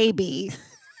wanted a baby.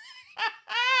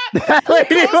 That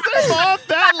lady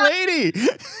That lady.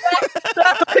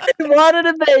 wanted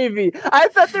a baby. I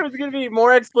thought there was going to be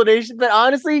more explanation, but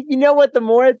honestly, you know what? The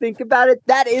more I think about it,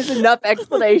 that is enough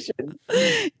explanation.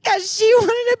 Yeah, she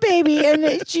wanted a baby,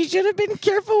 and she should have been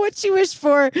careful what she wished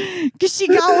for because she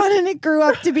got one and it grew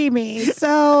up to be me.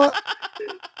 So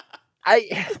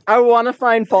I want to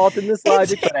find fault in this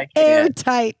logic, but I can't.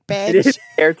 Airtight, bitch. It is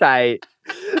airtight.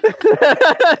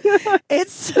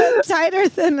 It's tighter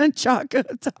than a Choco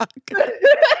Taco.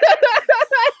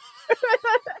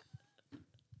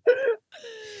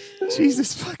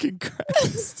 Jesus fucking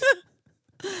Christ.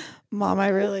 Mom, I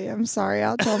really am sorry.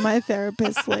 I'll tell my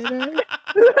therapist later.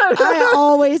 I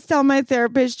always tell my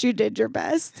therapist you did your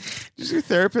best. Does your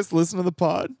therapist listen to the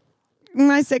pod?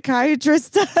 My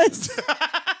psychiatrist does.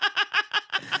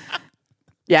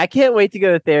 Yeah, I can't wait to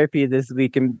go to therapy this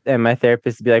week and my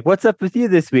therapist will be like, what's up with you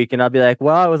this week? And I'll be like,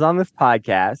 well, I was on this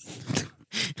podcast.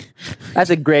 That's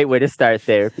a great way to start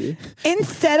therapy.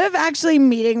 Instead of actually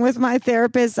meeting with my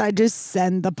therapist, I just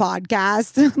send the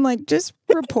podcast. I'm like, just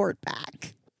report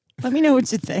back. Let me know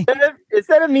what you think.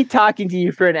 Instead of me talking to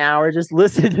you for an hour, just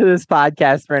listen to this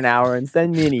podcast for an hour and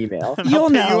send me an email. You'll I'll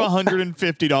pay know. you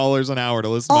 $150 an hour to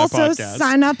listen to Also, my podcast.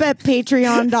 sign up at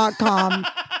patreon.com,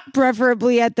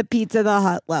 preferably at the Pizza the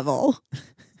Hut level.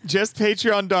 Just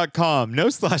patreon.com. No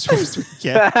 /worst week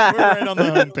yet. We're right on the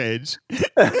homepage.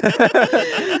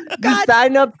 You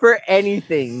sign up for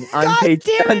anything on God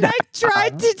Patreon. damn it, I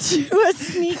tried to do a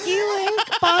sneaky link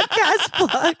podcast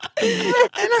plug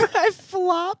and I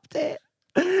flopped it.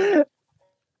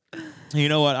 You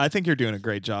know what? I think you're doing a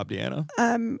great job, Deanna.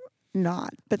 I'm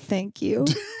not, but thank you.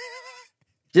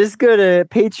 Just go to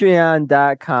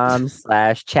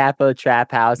patreon.com/Chapo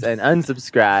Trap House and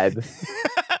unsubscribe.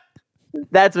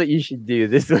 That's what you should do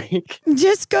this week.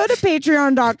 Just go to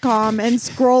patreon.com and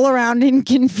scroll around in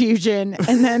confusion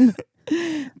and then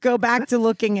go back to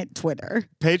looking at Twitter.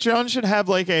 Patreon should have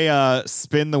like a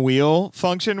spin the wheel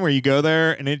function where you go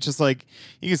there and it just like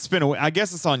you can spin away. I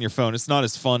guess it's on your phone. It's not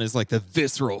as fun as like the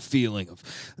visceral feeling of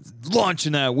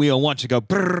launching that wheel once you go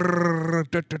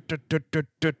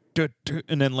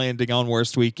and then landing on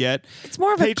worst week yet. It's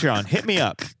more of Patreon. Hit me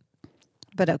up.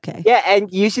 but okay. Yeah,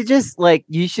 and you should just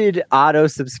you should auto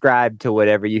subscribe to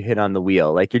whatever you hit on the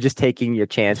wheel. Like you're just taking your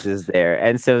chances there.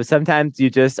 And so sometimes you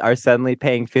just are suddenly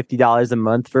paying $50 a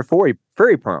month for furry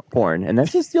porn, and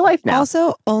that's just your life now.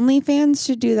 Also, OnlyFans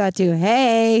should do that too.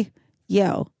 Hey,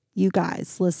 yo, you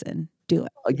guys, listen, do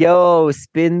it. Yo,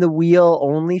 spin the wheel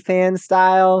OnlyFans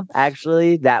style.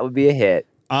 Actually, that would be a hit.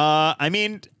 I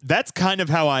mean, that's kind of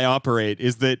how I operate,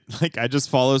 is that like I just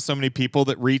follow so many people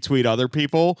that retweet other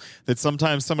people that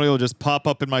sometimes somebody will just pop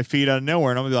up in my feed out of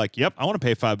nowhere and I'll be like, yep, I want to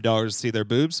pay $5 to see their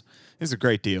boobs. It's a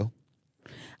great deal.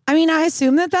 I mean, I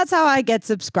assume that that's how I get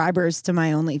subscribers to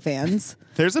my OnlyFans.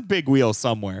 There's a big wheel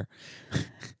somewhere.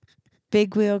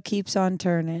 Big wheel keeps on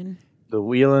turning. The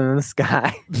wheel in the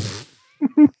sky.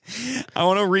 I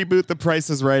want to reboot The Price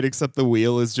is Right, except the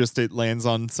wheel is just it lands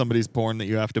on somebody's porn that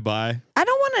you have to buy. I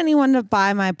don't want anyone to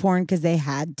buy my porn because they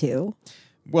had to.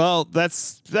 Well,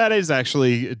 that is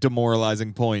actually a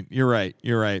demoralizing point. You're right.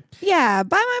 Yeah,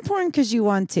 buy my porn because you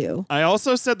want to. I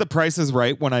also said The Price is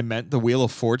Right when I meant The Wheel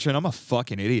of Fortune. I'm a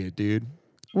fucking idiot, dude.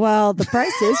 Well, the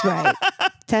price is right.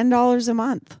 $10 a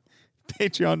month.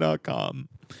 Patreon.com.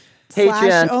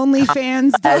 Patreon.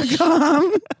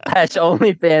 OnlyFans.com.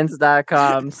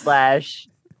 OnlyFans.com/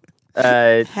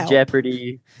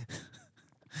 Jeopardy.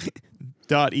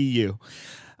 .eu.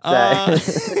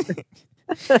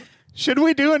 Should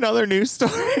we do another news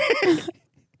story?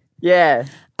 Yeah.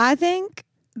 I think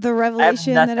the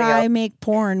revelation that I else. make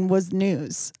porn was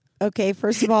news. Okay,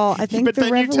 first of all, I think But the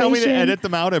then revelation... you tell me to edit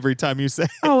them out every time you say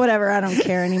it. Oh, whatever. I don't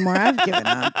care anymore. I've given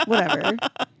up. Whatever.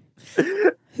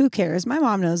 Who cares? My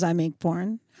mom knows I make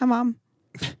porn. Hi, Mom.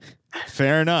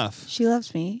 Fair enough. She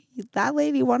loves me. That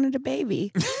lady wanted a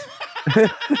baby.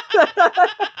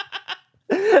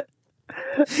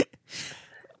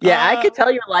 Yeah, I could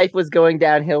tell your life was going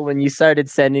downhill when you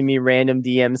started sending me random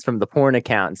DMs from the porn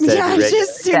account. I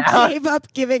just gave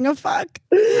up giving a fuck.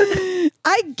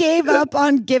 I gave up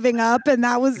on giving up, and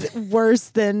that was worse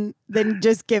than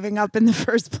just giving up in the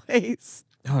first place.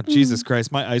 Oh, Jesus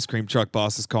Christ. My ice cream truck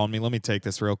boss is calling me. Let me take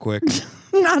this real quick.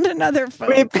 Not another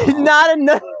phone call. Not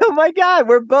another. Oh my God,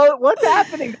 we're both. What's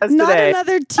happening to us Not today?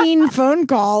 another teen phone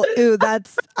call. Ooh,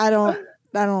 that's I don't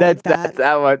like that. That's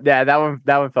that one. Yeah, that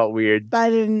one felt weird. I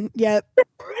didn't yet.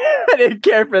 I didn't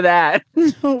care for that.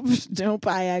 Nope.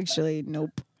 I actually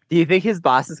nope. Do you think his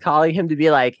boss is calling him to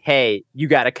be like, "Hey, you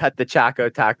got to cut the Choco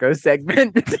Taco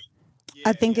segment"?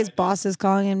 I think his boss is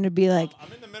calling him to be like,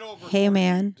 I'm in the middle of "Hey,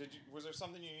 man, was there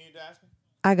something you needed to ask me?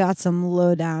 I got some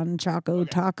lowdown Choco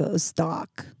Taco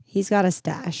stock. He's got a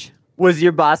stash." Was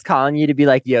your boss calling you to be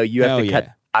like, "Yo, you have to cut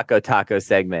yeah. the Choco Taco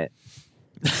segment"?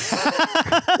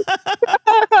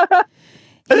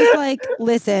 He's like,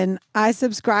 "Listen, I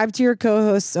subscribe to your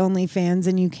co-host's OnlyFans,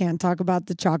 and you can't talk about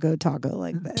the Choco Taco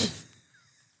like this."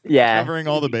 Yeah, Covering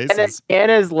all the bases.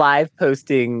 Anna's live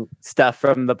posting stuff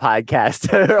from the podcast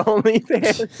to her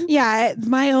OnlyFans. Yeah,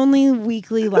 my only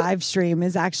weekly live stream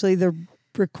is actually the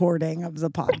recording of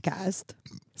the podcast.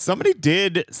 Somebody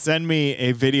did send me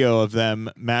a video of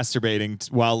them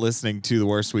masturbating while listening to The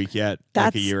Worst Week Yet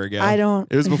like a year ago.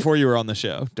 It was before you were on the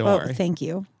show. Don't worry. Thank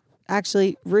you.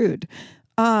 Actually, rude.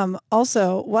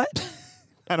 Also, what?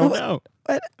 I don't know.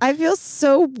 What? I feel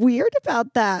so weird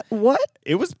about that. What?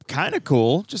 It was kind of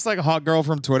cool. Just like a hot girl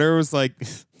from Twitter was like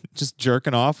just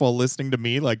jerking off while listening to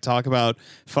me like talk about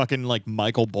fucking like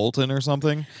Michael Bolton or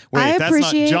something. Wait, that's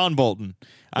not John Bolton.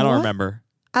 I don't remember.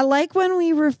 I like when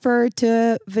we refer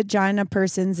to vagina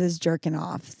persons as jerking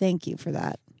off. Thank you for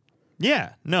that.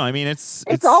 Yeah. No, I mean, it's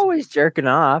always jerking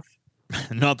off.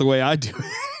 Not the way I do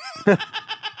it.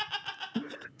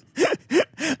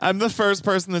 I'm the first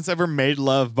person that's ever made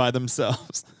love by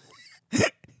themselves.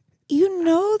 You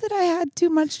know that I had too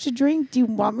much to drink. Do you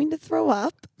want me to throw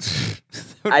up? That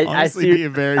would honestly be a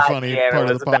very funny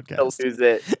part of the podcast. To lose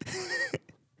it.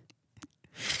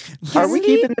 Are we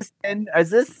keeping this in? Is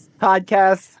this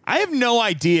podcast? I have no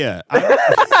idea.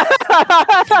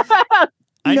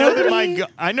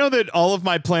 I know that all of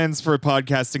my plans for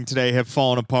podcasting today have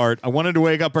fallen apart. I wanted to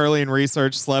wake up early and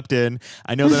research, slept in.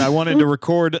 I know that I wanted to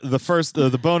record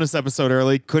the bonus episode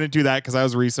early. Couldn't do that because I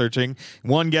was researching.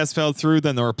 One guest fell through,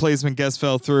 then the replacement guest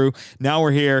fell through. Now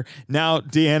we're here. Now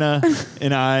Deanna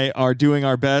and I are doing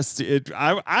our best.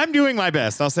 I'm doing my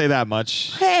best. I'll say that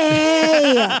much.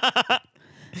 Hey!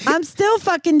 I'm still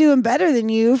fucking doing better than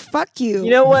you. Fuck you. You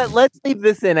know what? Let's leave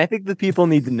this in. I think the people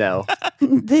need to know. I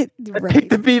think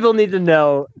the people need to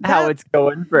know how it's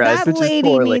going for us. That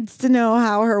lady needs to know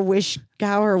how her wish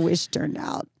turned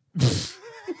out.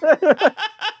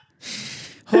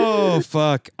 Oh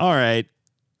fuck! All right,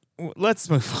 let's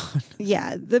move on.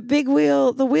 Yeah, the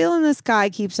wheel in the sky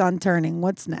keeps on turning.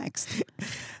 What's next?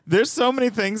 There's so many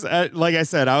things. Like I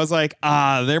said, I was like,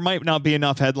 there might not be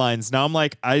enough headlines. Now I'm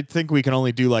like, I think we can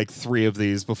only do like 3 of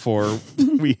these before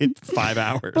we hit 5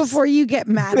 hours. Before you get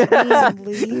mad at me and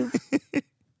leave.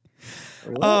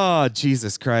 Oh,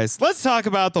 Jesus Christ. Let's talk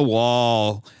about the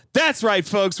wall. That's right,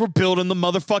 folks. We're building the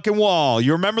motherfucking wall.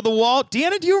 You remember the wall?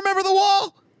 Deanna, do you remember the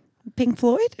wall? Pink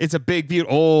Floyd? It's a big,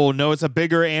 beautiful. Oh, no, it's a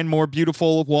bigger and more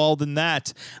beautiful wall than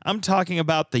that. I'm talking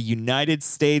about the United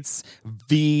States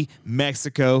v.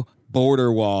 Mexico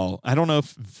border wall. I don't know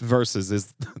if versus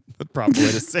is the proper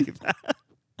way to say that.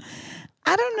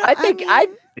 I don't know. I think it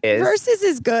is. Versus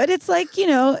is good. It's like,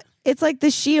 it's like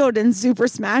the Shield in Super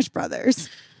Smash Brothers.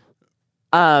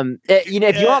 If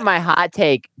you want my hot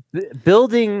take,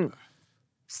 building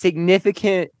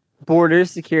significant border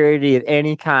security of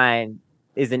any kind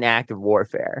is an act of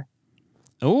warfare.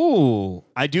 Oh,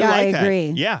 I do like I that. agree.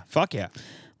 Yeah, fuck yeah.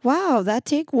 Wow, that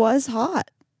take was hot.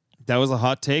 That was a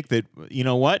hot take that, you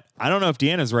know what? I don't know if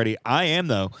Deanna's ready. I am,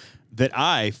 though, that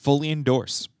I fully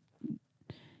endorse.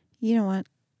 You know what?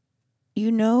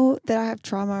 You know that I have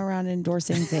trauma around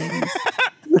endorsing things.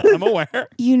 I'm aware.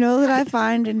 You know that I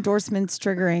find endorsements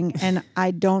triggering, and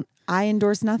I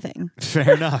endorse nothing.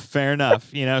 Fair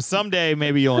enough. Someday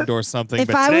maybe you'll endorse something,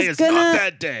 but today is not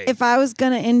that day. If I was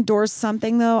going to endorse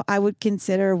something, though, I would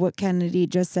consider what Kennedy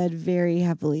just said very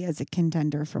heavily as a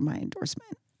contender for my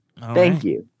endorsement. Thank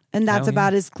you. And that's Hell yeah.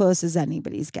 about as close as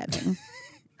anybody's getting.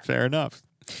 Fair enough.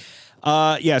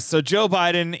 So Joe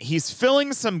Biden, he's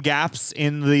filling some gaps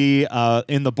in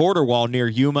the border wall near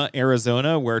Yuma,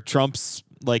 Arizona, where Trump's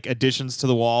additions to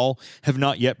the wall have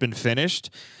not yet been finished.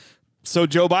 So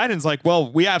Joe Biden's like,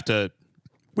 well, we have to,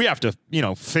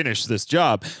 finish this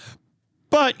job.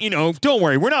 But, don't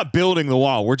worry, we're not building the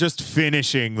wall. We're just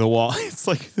finishing the wall. It's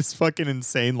like this fucking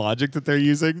insane logic that they're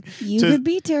using. You could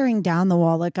be tearing down the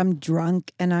wall like I'm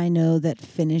drunk and I know that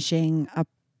finishing a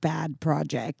bad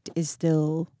project is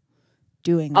still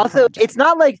doing the Also, project. it's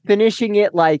not like finishing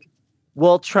it like,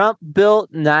 well, Trump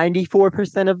built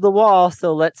 94% of the wall,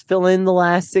 so let's fill in the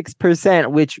last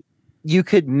 6%, which you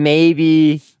could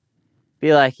maybe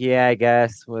be like, yeah, I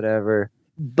guess, whatever.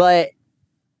 But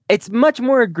it's much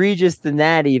more egregious than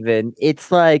that even. It's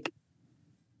like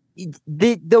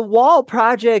the wall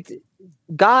project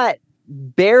got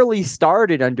barely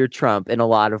started under Trump in a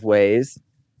lot of ways.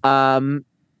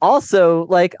 Also,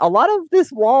 a lot of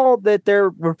this wall that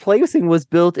they're replacing was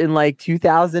built in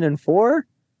 2004,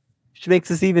 which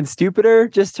makes us even stupider,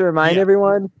 just to remind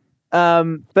everyone.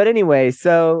 But anyway,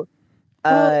 so...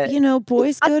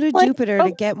 boys go to Jupiter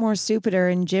to get more stupider,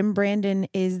 and Jim Brandon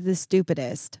is the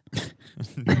stupidest.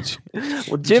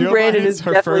 Well, Jim Brandon is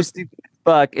definitely stupid as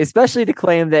fuck, especially to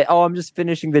claim that, I'm just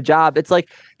finishing the job. It's like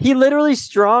he literally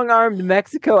strong-armed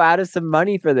Mexico out of some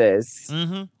money for this.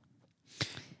 Mm-hmm.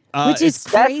 Which is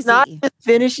crazy. That's not just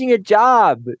finishing a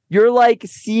job. You're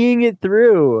seeing it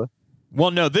through.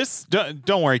 Well, no,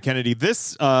 don't worry, Kennedy.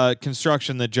 This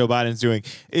construction that Joe Biden's doing,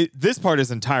 this part is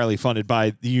entirely funded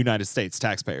by the United States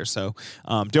taxpayers. So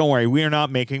don't worry, we are not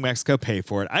making Mexico pay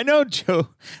for it. I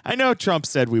know Trump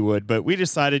said we would, but we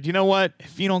decided, you know what?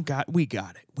 If you don't got, we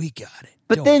got it. We got it.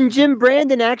 But then Jim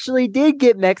Brandon actually did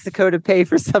get Mexico to pay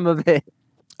for some of it.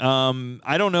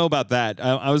 I don't know about that.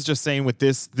 I was just saying with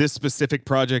this specific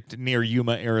project near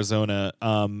Yuma, Arizona.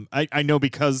 I know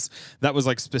because that was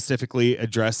specifically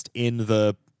addressed in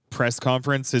the press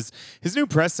conference. His new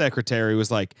press secretary was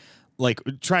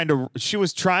trying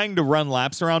to run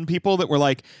laps around people that were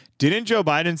like, didn't Joe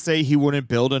Biden say he wouldn't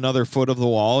build another foot of the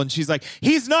wall? And she's like,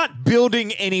 he's not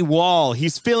building any wall.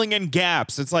 He's filling in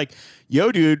gaps. It's like,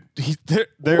 yo, dude.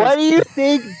 What do you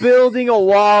think building a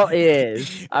wall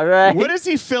is? All right. What is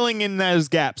he filling in those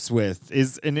gaps with?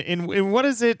 And what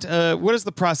is it? What is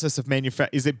the process of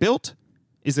manufacturing? Is it built?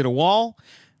 Is it a wall?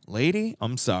 Lady,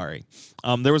 I'm sorry.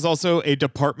 There was also a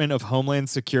Department of Homeland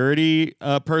Security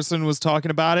person was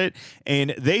talking about it,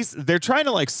 and they're trying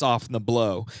to soften the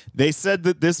blow. They said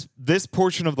that this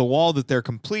portion of the wall that they're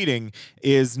completing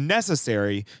is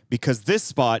necessary because this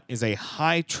spot is a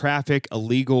high traffic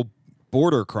illegal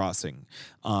border crossing.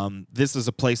 This is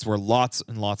a place where lots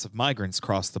and lots of migrants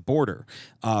cross the border.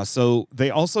 So they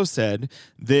also said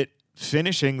that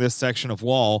finishing this section of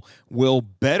wall will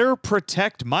better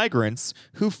protect migrants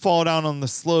who fall down on the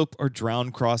slope or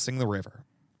drown crossing the river.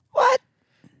 What?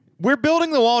 We're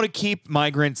building the wall to keep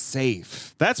migrants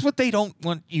safe. That's what they don't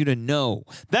want you to know.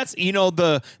 That's,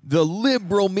 the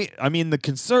liberal, the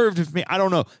conservative, I don't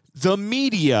know. The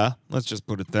media, let's just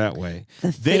put it that way.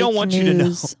 They don't want you to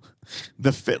know.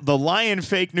 The lying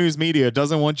fake news media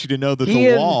doesn't want you to know that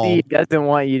the wall doesn't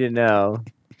want you to know.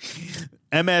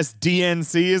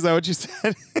 MSDNC, is that what you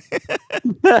said?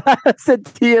 I said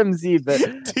TMZ, but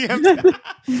TMZ.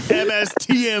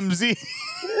 MSTMZ.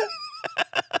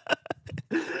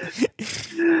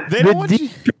 They don't want you.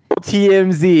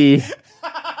 TMZ.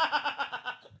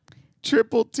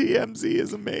 Triple TMZ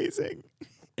is amazing.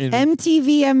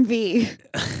 MTVMV.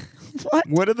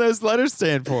 What do those letters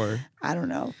stand for? I don't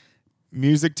know.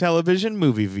 Music, television,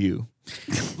 movie view.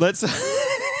 Let's.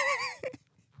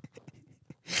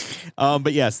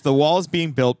 But yes, the wall is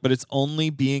being built, but it's only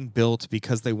being built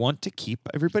because they want to keep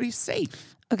everybody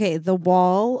safe. Okay, the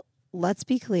wall, let's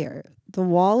be clear. The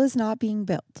wall is not being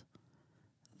built.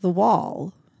 The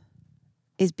wall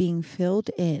is being filled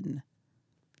in.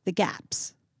 The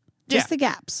gaps. Just the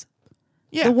gaps.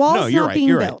 Yeah. The wall's not being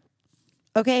you're built.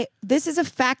 Okay, this is a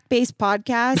fact-based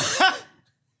podcast.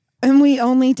 And we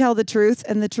only tell the truth.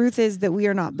 And the truth is that we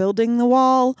are not building the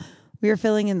wall. We are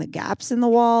filling in the gaps in the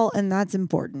wall. And that's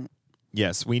important.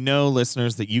 Yes, we know,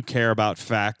 listeners, that you care about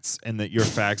facts and that your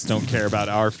facts don't care about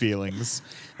our feelings.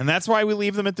 And that's why we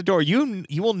leave them at the door. You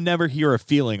will never hear a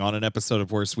feeling on an episode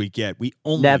of Worst Week Yet. We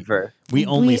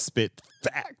only spit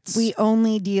facts. We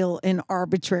only deal in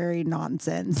arbitrary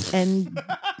nonsense and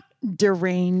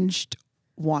deranged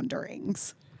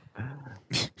wanderings.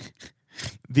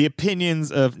 The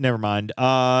opinions of... Never mind.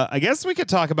 I guess we could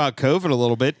talk about COVID a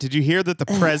little bit. Did you hear that the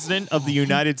president of the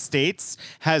United States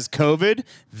has COVID?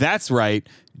 That's right.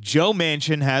 Joe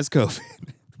Manchin has COVID.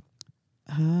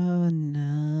 Oh,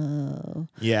 no.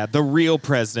 Yeah, the real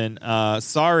president.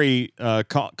 Sorry,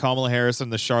 Kamala Harris in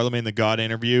the Charlemagne the God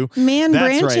interview.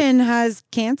 Branchin has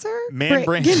cancer?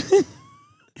 Branchin.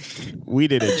 We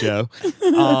did it, Joe.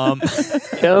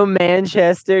 Joe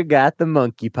Manchester got the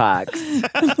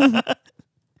monkeypox.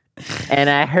 And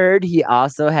I heard he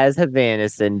also has Havana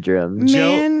syndrome.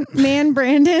 Man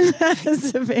Brandon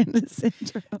has Havana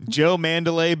syndrome. Joe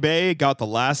Mandalay Bay got the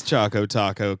last Choco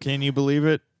Taco. Can you believe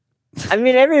it? I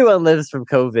mean, everyone lives from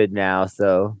COVID now,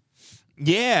 so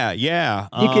yeah.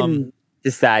 You can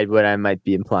decide what I might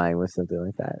be implying with something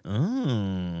like that.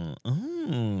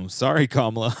 Sorry,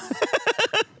 Kamala.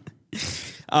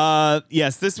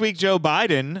 Yes, this week, Joe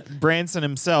Biden, Branson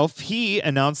himself, he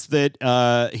announced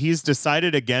that he's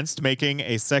decided against making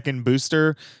a second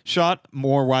booster shot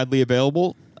more widely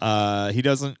available.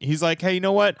 He's like, hey, you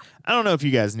know what? I don't know if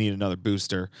you guys need another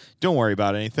booster. Don't worry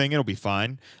about anything. It'll be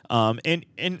fine.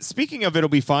 And speaking of it'll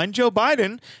be fine, Joe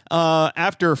Biden,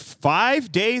 after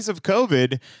 5 days of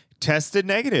COVID, tested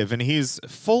negative, and he's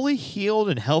fully healed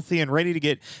and healthy and ready to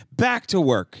get back to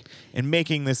work and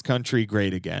making this country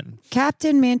great again.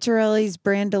 Captain Mantarelli's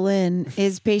Brandolin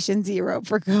is patient 0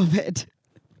 for COVID.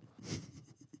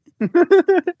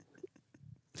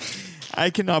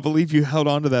 I cannot believe you held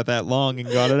on to that long and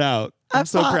got it out. I'm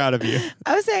so proud of you.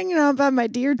 I was hanging on by my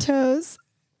dear toes.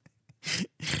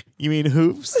 You mean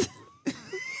hooves?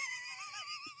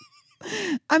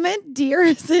 I meant deer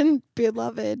as in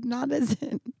beloved, not as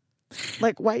in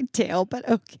like whitetail, but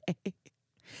okay.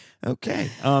 Okay.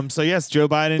 So yes, Joe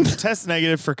Biden tests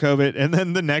negative for COVID, and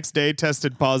then the next day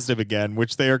tested positive again,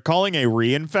 which they are calling a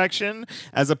reinfection,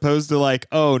 as opposed to like,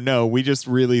 oh no, we just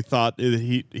really thought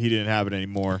he didn't have it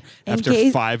anymore after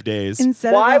 5 days.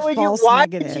 Why would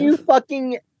you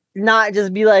fucking not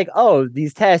just be like, oh,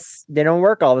 these tests, they don't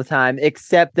work all the time,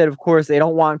 except that of course they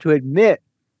don't want to admit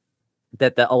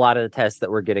that a lot of the tests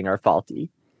that we're getting are faulty.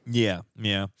 Yeah.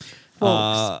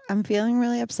 Folks, I'm feeling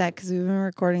really upset because we've been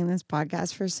recording this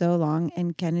podcast for so long,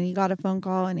 and Kennedy got a phone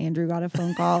call and Andrew got a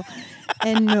phone call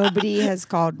and nobody has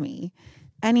called me.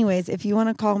 Anyways, if you want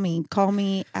to call me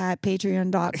at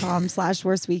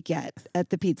patreon.com/worstweekyet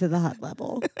at the Pizza the Hut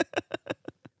level.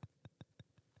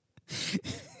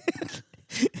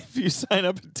 If you sign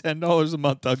up at $10 a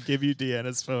month, I'll give you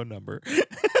Deanna's phone number.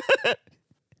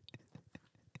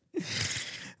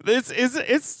 Is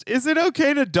it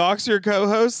okay to dox your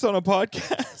co-hosts on a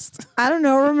podcast? I don't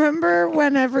know. Remember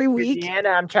when every week?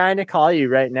 Deanna, I'm trying to call you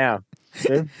right now.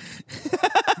 Pardon me,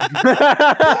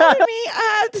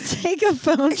 I have to take a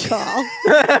phone call.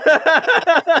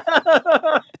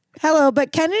 Hello,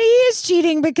 but Kennedy is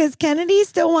cheating because Kennedy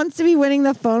still wants to be winning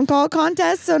the phone call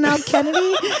contest. So now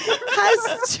Kennedy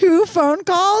has 2 phone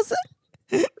calls.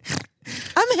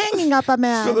 I'm hanging up. I'm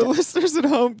mad. For the listeners at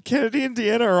home, Kennedy and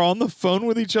Deanna are on the phone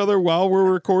with each other while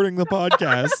we're recording the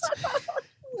podcast.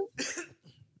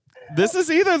 This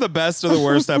is either the best or the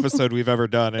worst episode we've ever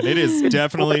done, and it is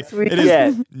definitely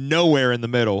is nowhere in the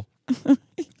middle.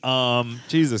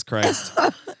 Jesus Christ.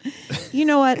 You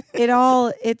know what?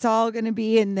 It's all going to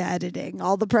be in the editing.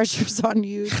 All the pressure's on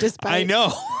you, despite I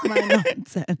know. my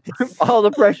nonsense. All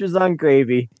the pressure's on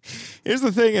Gravy. Here's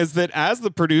the thing is that as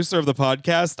the producer of the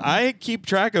podcast, I keep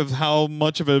track of how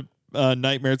much of a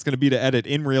nightmare it's going to be to edit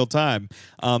in real time.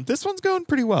 This one's going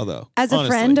pretty well, though. As a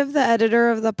friend of the editor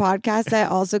of the podcast, I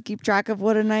also keep track of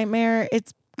what a nightmare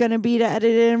it's going to be to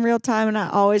edit it in real time, and I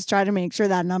always try to make sure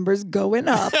that number's going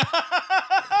up.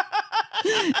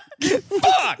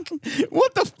 Fuck!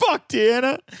 What the fuck,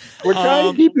 Deanna? We're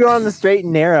trying to keep you on the straight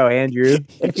and narrow, Andrew.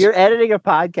 If you're editing a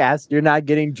podcast, you're not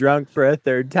getting drunk for a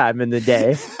third time in the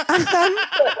day.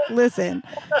 Listen,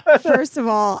 first of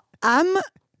all, I'm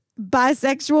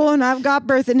bisexual and I've got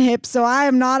birthing hips, so I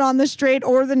am not on the straight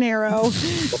or the narrow.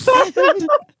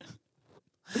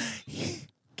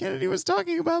 Kennedy was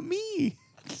talking about me.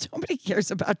 Nobody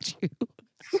cares about you.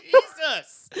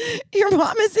 Jesus. Your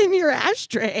mom is in your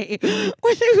ashtray.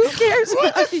 Who cares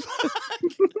about you?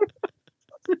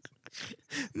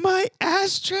 My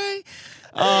ashtray?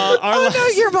 Oh, no,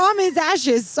 your mom is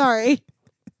ashes. Sorry.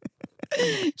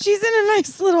 She's in a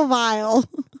nice little vial.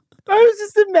 I was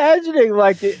just imagining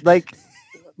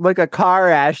like a car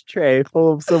ashtray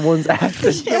full of someone's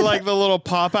ashes. Like the little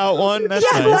pop-out one? That's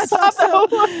Yeah, nice. that's also.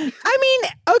 I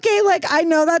mean, okay, like I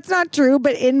know that's not true,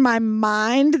 but in my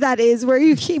mind, that is where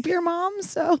you keep your mom.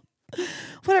 So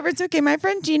whatever, it's okay. My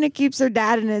friend Gina keeps her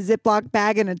dad in a Ziploc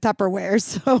bag and a Tupperware.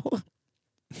 So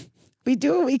we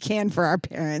do what we can for our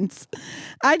parents.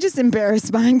 I just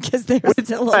embarrass mine because they're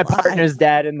still My alive. partner's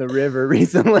dad in the river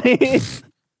recently.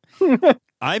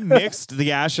 I mixed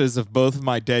the ashes of both of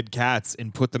my dead cats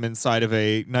and put them inside of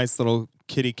a nice little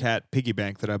kitty cat piggy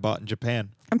bank that I bought in Japan.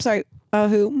 I'm sorry.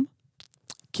 Whom?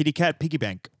 Kitty cat piggy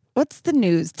bank. What's the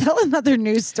news? Tell another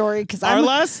news story because Our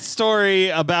last story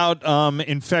about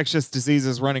infectious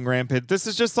diseases running rampant. This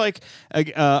is just like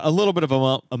a little bit of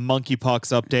a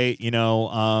monkeypox update. You know,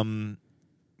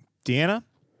 Deanna,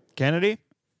 Kennedy,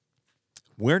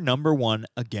 we're number one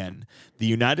again. The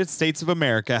United States of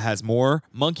America has more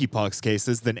monkeypox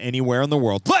cases than anywhere in the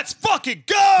world. Let's fucking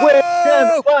go! We're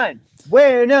number one.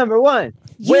 We're number one.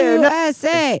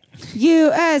 USA.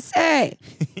 USA.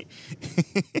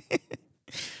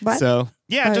 What? So,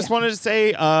 yeah, Oh, just yeah. wanted to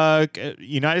say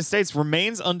United States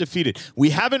remains undefeated.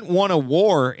 We haven't won a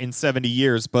war in 70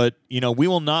 years, but, you know, we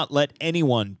will not let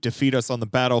anyone defeat us on the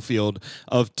battlefield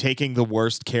of taking the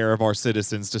worst care of our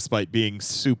citizens despite being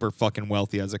super fucking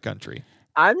wealthy as a country.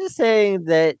 I'm just saying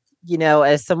that, you know,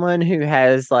 as someone who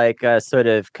has like a sort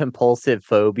of compulsive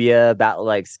phobia about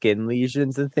like skin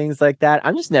lesions and things like that,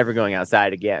 I'm just never going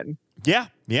outside again. Yeah.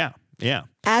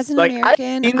 As an Like,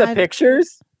 American, I've seen the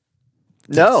pictures.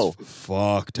 No. That's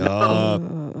fucked up.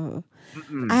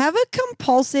 I have a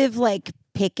compulsive like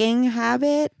picking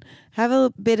habit. I have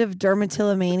a bit of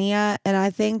dermatillomania, and I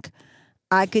think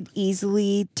I could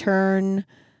easily turn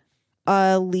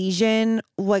a lesion,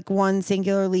 like one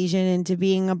singular lesion, into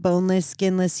being a boneless,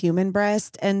 skinless human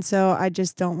breast. And so I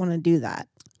just don't want to do that.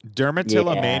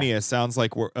 Dermatillomania sounds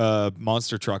like we're a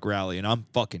monster truck rally, and I'm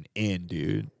fucking in,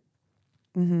 dude.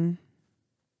 Mm-hmm.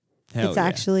 Hell It's yeah.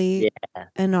 actually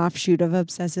an offshoot of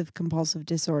obsessive compulsive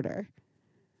disorder.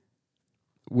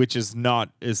 Which is not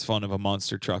as fun of a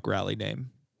monster truck rally name.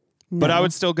 But I No.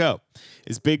 would still go.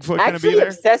 Is Bigfoot going to be Actually, there?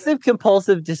 obsessive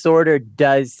compulsive disorder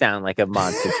does sound like a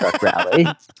monster truck rally.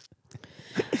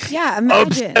 Yeah,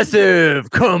 imagine.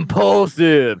 Obsessive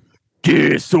compulsive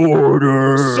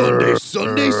disorder.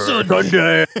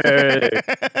 Sunday.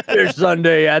 Here's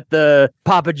Sunday at the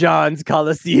Papa John's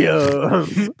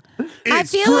Coliseum. I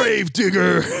feel like-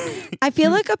 Gravedigger. I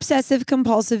feel like obsessive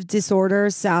compulsive disorder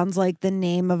sounds like the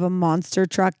name of a monster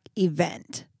truck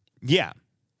event. Yeah.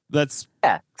 That's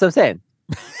Yeah, that's what I'm saying.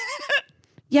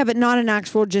 Yeah, but not an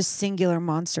actual just singular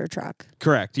monster truck.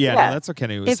 correct. Yeah, Yeah. No, that's what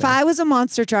Kenny was If saying. I was a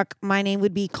monster truck, my name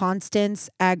would be Constance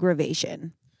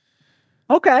Aggravation.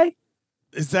 Okay.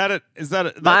 Is that a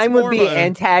that's Mine would more be of a-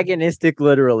 antagonistic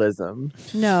literalism.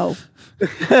 No. But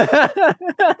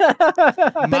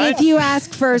But if you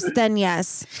ask first, then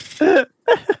yes.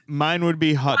 Mine would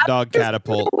be hot dog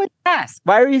catapult. ask,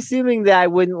 why are you assuming that I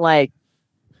wouldn't like,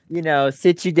 you know,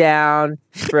 sit you down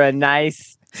for a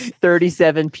nice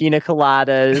 37 pina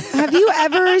coladas? Have you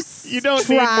ever You don't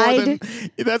tried? need more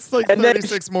than that's like And then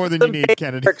 36 more than you some need,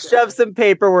 Kennedy. Shove some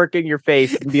paperwork in your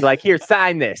face and be like, here,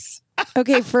 sign this.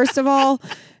 Okay, first of all,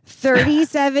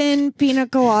 37 pina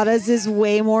coladas is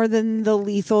way more than the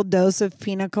lethal dose of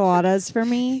pina coladas for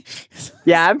me.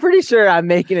 Yeah, I'm pretty sure I'm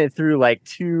making it through like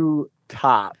 2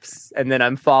 tops and then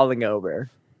I'm falling over.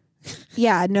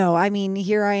 Yeah, no, I mean,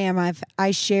 here I am.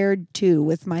 I shared 2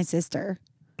 with my sister.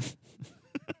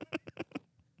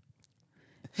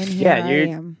 And here I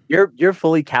am. You're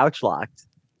fully couch locked.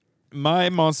 My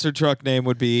monster truck name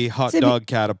would be Hot To be- Dog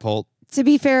Catapult. To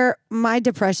be fair, my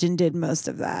depression did most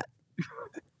of that.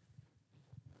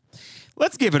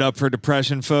 Let's give it up for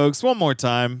depression, folks. One more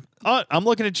time. I'm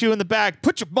looking at you in the back.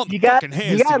 Put your You got motherfucking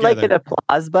hands you got together. like an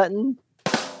applause button.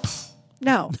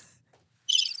 No.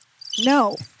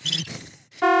 No.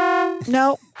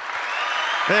 No.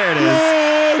 There it is.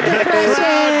 Yay, The depression.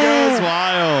 crowd goes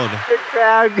wild. The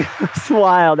crowd goes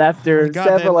wild after God,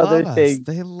 several they other love us. things.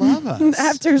 They love us.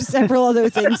 After several other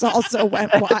things also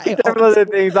went wild. Several other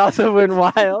things also went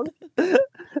wild.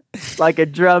 Like a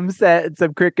drum set and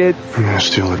some crickets. I'm gonna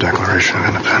steal the Declaration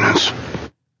of Independence.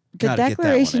 The Gotta get that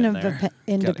Declaration one of in there.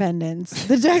 Independence.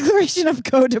 The Declaration of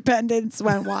Codependence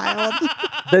went wild.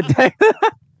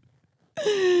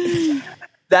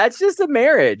 That's just a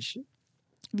marriage.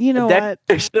 You know The what?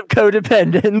 Declaration of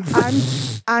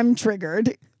Codependence. I'm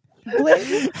triggered.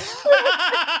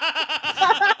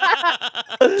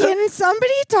 Can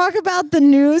somebody talk about the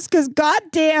news? Because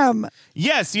goddamn,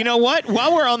 Yes, you know what?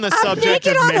 While we're on the I'm subject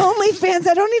naked of on OnlyFans.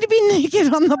 I don't need to be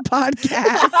naked on the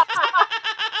podcast.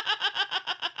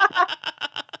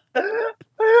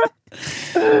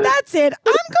 That's it.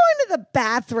 I'm going to the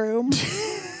bathroom.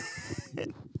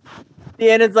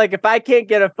 Deanna's like, if I can't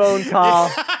get a phone call,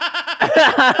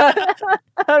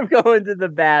 I'm going to the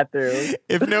bathroom.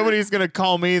 if nobody's gonna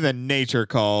call me, then nature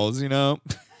calls, you know.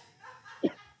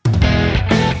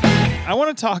 I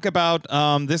want to talk about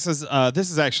this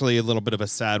is actually a little bit of a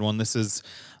sad one. This is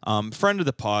friend of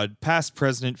the pod, past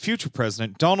president, future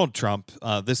president Donald Trump.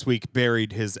 This week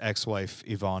buried his ex-wife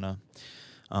Ivana.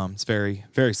 It's very,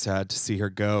 very sad to see her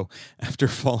go after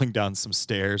falling down some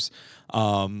stairs.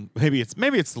 Maybe it's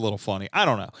a little funny. I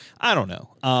don't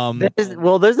know.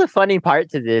 There's a funny part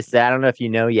to this that I don't know if you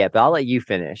know yet, but I'll let you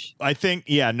finish. I think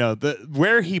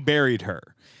where he buried her.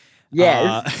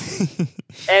 Yes.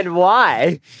 And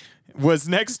why? Was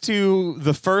next to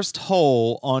the first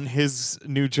hole on his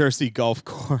New Jersey golf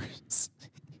course.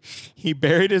 He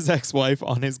buried his ex-wife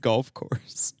on his golf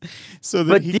course, so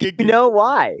that But he do could you know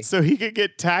why? so he could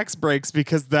get tax breaks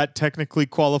because that technically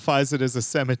qualifies it as a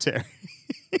cemetery.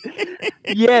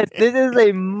 Yes, this is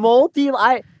a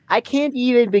I can't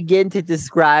even begin to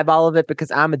describe all of it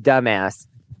because I'm a dumbass.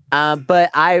 But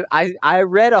I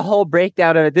read a whole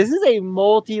breakdown of it. This is a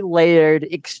multi-layered,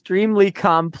 extremely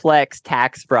complex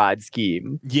tax fraud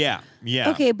scheme. Yeah.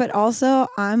 Okay, but also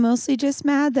I'm mostly just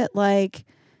mad that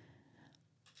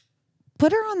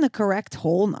put her on the correct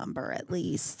hole number at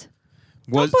least.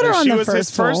 Don't put her on the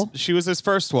first hole. She was his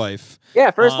first wife.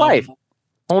 Yeah, first wife.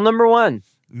 Hole number 1.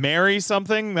 Mary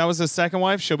something. That was his second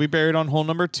wife. She'll be buried on hole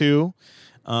number 2.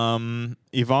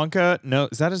 Ivanka, no,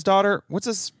 is that his daughter? What's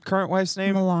his current wife's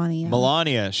name?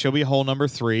 Melania. She'll be hole number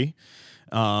 3.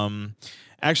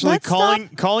 Actually,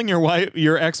 calling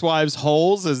your ex-wives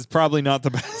holes is probably not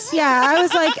the best. Yeah, I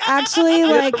was like, actually,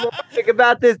 Think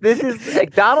about this. This is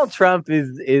Donald Trump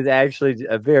is actually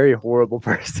a very horrible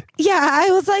person. yeah,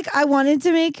 I was like, I wanted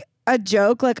to make a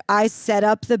joke. Like, I set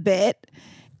up the bit,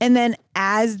 and then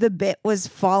as the bit was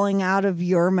falling out of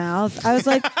your mouth, I was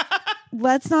like,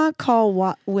 let's not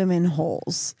call women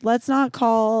holes. Let's not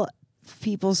call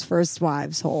people's first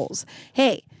wives holes.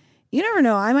 Hey, you never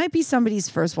know. I might be somebody's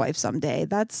first wife someday.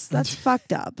 That's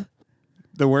fucked up.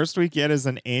 The worst week yet is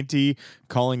an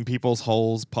anti-calling people's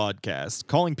holes podcast.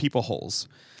 Calling people holes.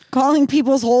 Calling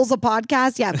people's holes a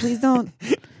podcast? Yeah, please don't.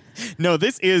 No,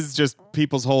 this is just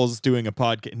people's holes doing a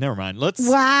podcast. Never mind.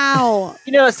 Wow.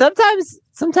 You know, sometimes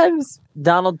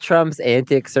Donald Trump's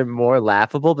antics are more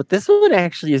laughable, but this one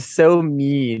actually is so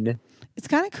mean. It's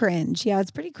kind of cringe. Yeah,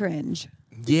 it's pretty cringe.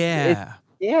 Yeah.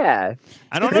 Yeah.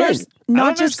 I don't It's understand.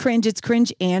 not just cringe, it's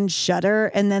cringe and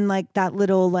shudder, and then that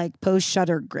little post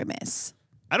shudder grimace.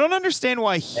 I don't understand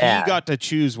why he got to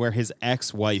choose where his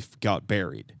ex-wife got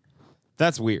buried.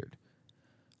 That's weird.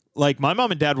 Like, my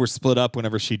mom and dad were split up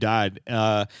whenever she died.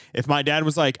 If my dad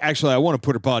was like, actually, I want to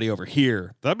put her body over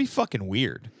here, that'd be fucking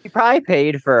weird. He probably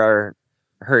paid for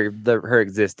her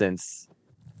existence.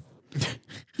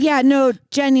 Yeah, no,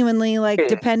 genuinely,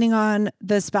 depending on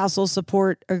the spousal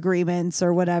support agreements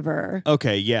or whatever.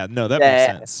 Okay, yeah, no, that makes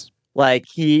sense. Like,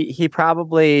 he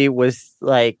probably was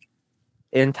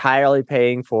entirely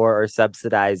paying for or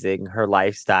subsidizing her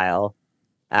lifestyle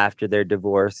after their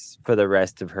divorce for the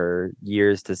rest of her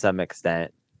years to some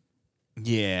extent.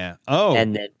 Yeah. Oh.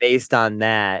 And then based on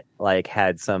that,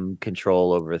 had some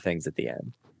control over things at the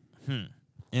end.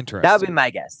 Interesting. That would be my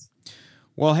guess.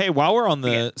 Well, hey, while we're on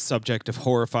the subject of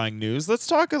horrifying news, let's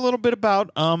talk a little bit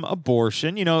about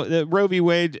abortion. You know, the Roe v.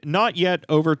 Wade, not yet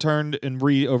overturned and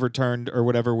re-overturned or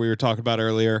whatever we were talking about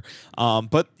earlier.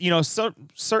 But, you know,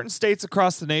 certain states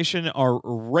across the nation are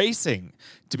racing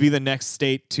to be the next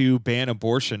state to ban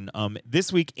abortion.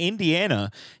 This week,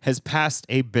 Indiana has passed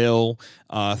a bill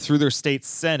through their state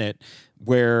Senate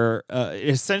where it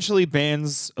essentially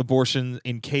bans abortion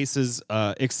in cases,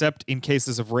 except in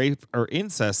cases of rape or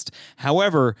incest.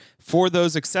 However, for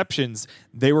those exceptions,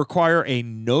 they require a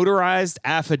notarized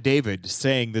affidavit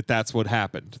saying that that's what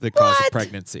happened that caused the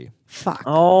pregnancy. Fuck.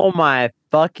 Oh my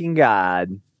fucking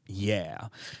God. Yeah.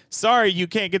 Sorry, you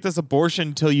can't get this abortion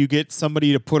until you get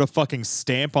somebody to put a fucking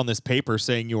stamp on this paper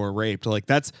saying you were raped. Like,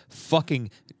 that's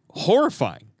fucking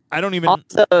horrifying. I don't even.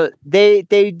 Also, they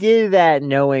did that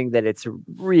knowing that it's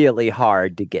really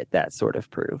hard to get that sort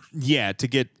of proof. Yeah, to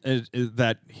get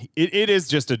that. It is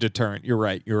just a deterrent. You're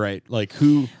right. Like,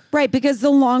 who. Right, because the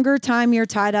longer time you're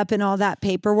tied up in all that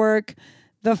paperwork,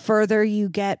 the further you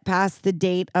get past the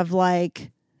date of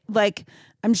like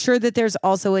I'm sure that there's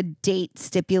also a date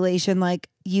stipulation, like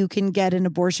you can get an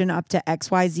abortion up to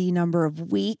XYZ number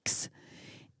of weeks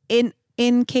in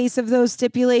case of those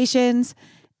stipulations.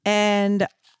 And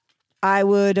I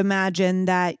would imagine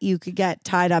that you could get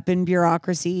tied up in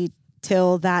bureaucracy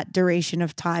till that duration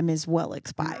of time is well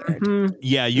expired. Mm-hmm.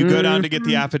 Yeah, you go down to get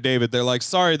the affidavit. They're like,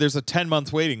 sorry, there's a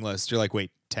 10-month waiting list. You're like, wait,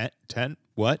 10?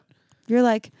 What? You're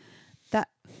like, that.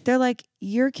 They're like,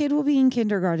 your kid will be in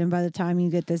kindergarten by the time you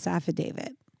get this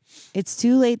affidavit. It's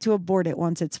too late to abort it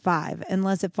once it's 5,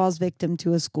 unless it falls victim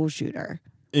to a school shooter.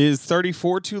 Is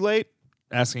 34 too late?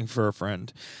 Asking for a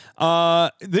friend.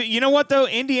 You know what though?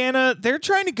 Indiana, they're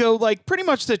trying to go like pretty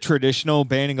much the traditional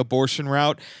banning abortion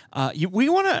route. I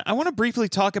want to briefly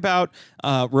talk about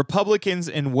Republicans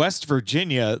in West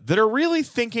Virginia that are really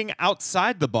thinking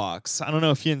outside the box. I don't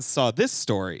know if you saw this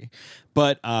story,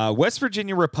 but West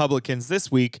Virginia Republicans this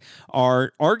week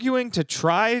are arguing to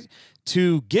try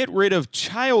to get rid of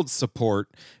child support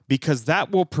because that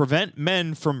will prevent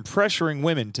men from pressuring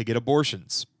women to get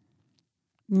abortions.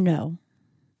 No.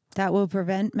 That will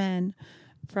prevent men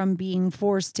from being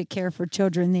forced to care for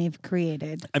children they've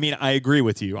created. I mean, I agree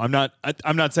with you. I'm not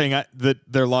saying that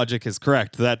their logic is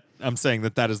correct. That I'm saying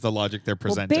that is the logic they're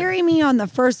presenting. Well, bury me on the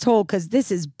first hole because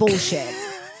this is bullshit.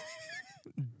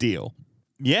 Deal.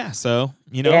 Yeah. So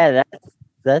Yeah,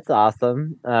 that's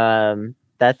awesome.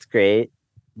 That's great.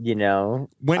 You know,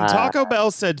 when Taco Bell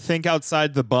said "think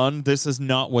outside the bun," this is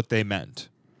not what they meant.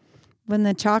 When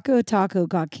the Choco Taco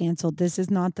got canceled, this is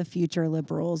not the future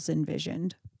liberals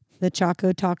envisioned. The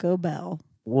Choco Taco Bell.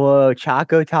 Whoa,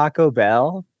 Choco Taco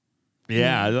Bell?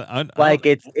 Yeah. Like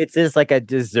it's just like a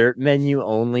dessert menu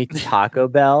only Taco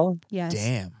Bell? Yes.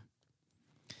 Damn.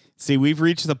 See, we've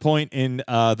reached the point in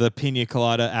the Piña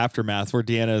Colada aftermath where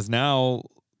Deanna is now...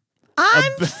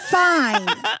 I'm fine.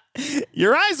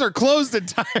 Your eyes are closed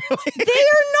entirely. They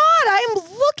are not. I'm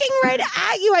looking right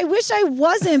at you. I wish I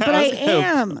wasn't, but I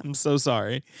am. I'm so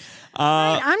sorry.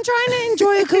 I'm trying to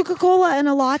enjoy a Coca-Cola and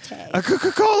a latte. A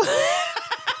Coca-Cola.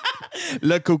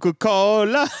 La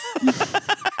Coca-Cola.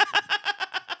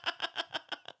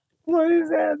 What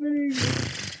is happening?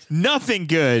 Nothing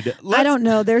good. I don't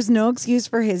know. There's no excuse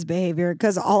for his behavior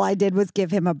because all I did was give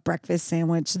him a breakfast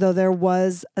sandwich, though there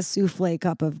was a souffle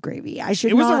cup of gravy.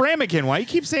 It was a ramekin. Why you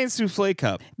keep saying souffle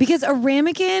cup? Because a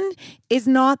ramekin is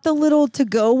not the little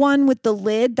to-go one with the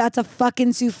lid. That's a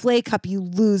fucking souffle cup, you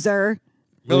loser.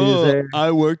 Oh, I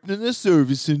worked in the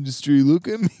service industry. Look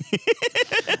at me.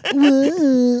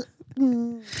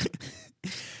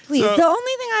 Please, the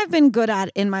only thing I've been good at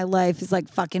in my life is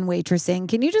like fucking waitressing.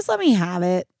 Can you just let me have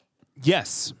it?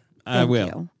 Yes, I Thank will.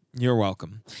 you. You're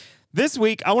welcome. This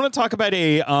week, I want to talk about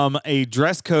a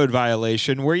dress code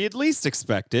violation where you'd least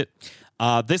expect it.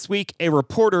 This week, a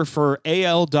reporter for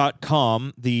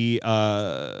AL.com, the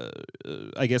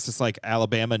I guess it's like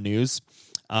Alabama news,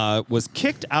 was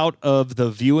kicked out of the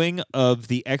viewing of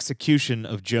the execution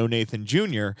of Joe Nathan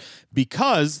Jr.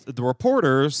 because the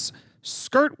reporter's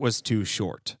skirt was too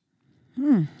short.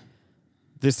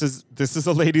 This is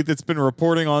a lady that's been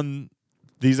reporting on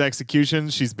these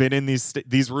executions. She's been in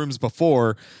these rooms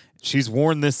before. She's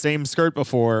worn this same skirt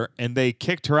before, and they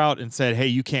kicked her out and said, hey,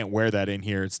 you can't wear that in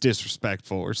here. It's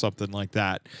disrespectful or something like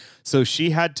that. So she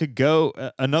had to go.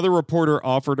 Another reporter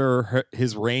offered her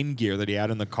his rain gear that he had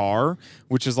in the car,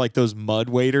 which is like those mud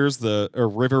waders, or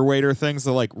river wader things,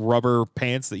 the like rubber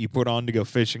pants that you put on to go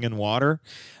fishing in water.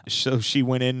 So she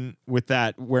went in with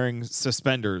that wearing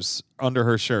suspenders under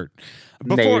her shirt.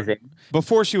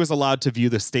 Before she was allowed to view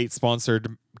the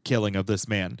state-sponsored killing of this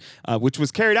man, which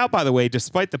was carried out, by the way,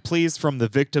 despite the pleas from the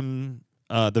victim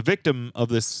the victim of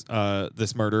this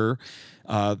murder,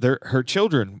 her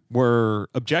children were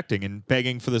objecting and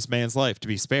begging for this man's life to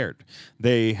be spared.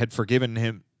 They had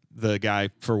forgiven the guy,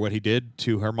 for what he did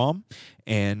to her mom,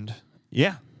 and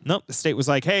yeah. Nope, the state was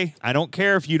like, hey, I don't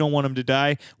care if you don't want him to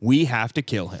die. We have to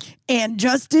kill him. And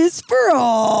justice for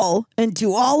all. And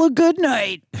to all a good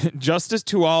night. Justice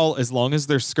to all, as long as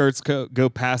their skirts go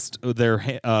past their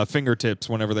fingertips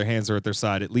whenever their hands are at their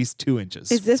side, at least 2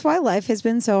 inches. Is this why life has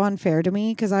been so unfair to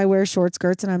me? Because I wear short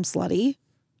skirts and I'm slutty?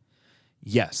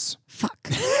 Yes. Fuck.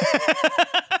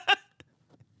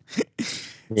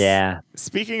 Yeah.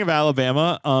 Speaking of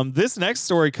Alabama, this next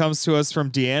story comes to us from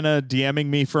Deanna DMing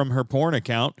me from her porn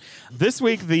account. This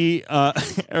week,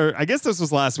 or I guess this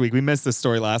was last week. We missed this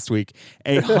story last week.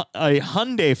 A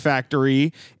Hyundai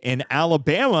factory in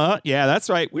Alabama. Yeah, that's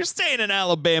right. We're staying in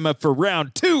Alabama for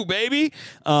round 2, baby.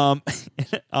 A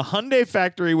Hyundai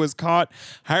factory was caught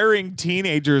hiring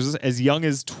teenagers as young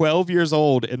as 12 years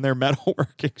old in their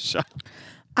metalworking shop.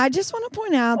 I just want to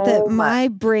point out that my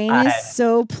brain is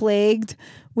so plagued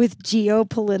with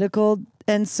geopolitical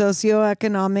and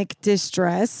socioeconomic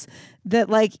distress that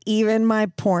like even my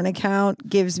porn account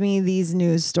gives me these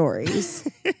news stories.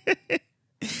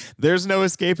 There's no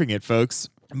escaping it, folks.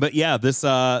 But yeah, this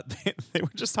they were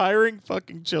just hiring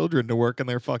fucking children to work in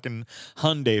their fucking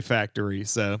Hyundai factory.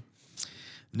 So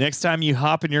next time you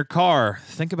hop in your car,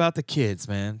 think about the kids,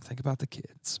 man. Think about the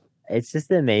kids. It's just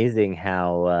amazing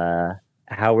how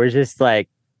we're just like,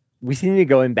 we seem to be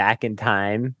going back in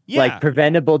time. Yeah. Like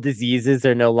preventable diseases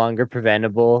are no longer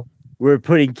preventable. We're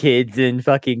putting kids in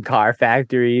fucking car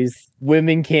factories.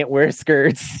 Women can't wear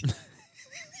skirts.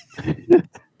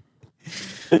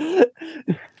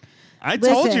 I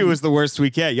told you it was the worst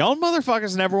week yet. Y'all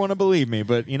motherfuckers never want to believe me,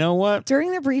 but you know what?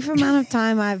 During the brief amount of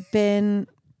time I've been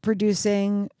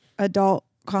producing adult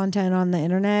content on the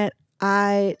internet,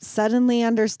 I suddenly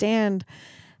understand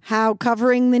how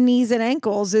covering the knees and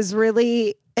ankles is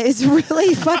really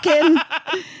fucking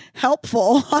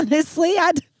helpful. Honestly,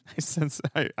 I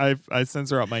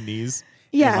censor out my knees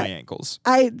yeah, and my ankles.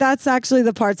 That's actually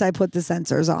the parts I put the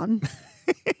sensors on.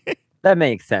 That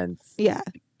makes sense. Yeah.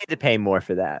 You need to pay more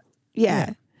for that.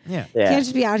 Yeah. Yeah. Can't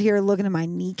just be out here looking at my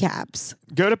kneecaps.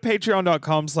 Go to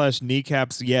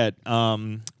patreon.com/kneecaps yet.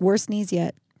 Worst knees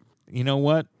yet. You know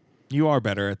what? You are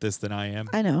better at this than I am.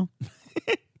 I know.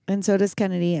 And so does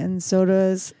Kennedy, and so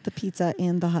does the pizza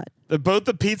and the hut. Both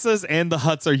the pizzas and the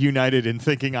huts are united in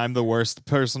thinking I'm the worst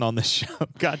person on this show.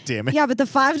 God damn it. Yeah, but the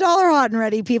 $5 hot and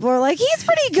ready people are like, he's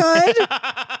pretty good.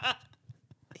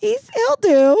 He'll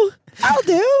do. I'll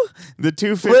do. The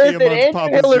 $2.50 Listen, a month Andrew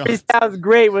Papa Hillary John's. sounds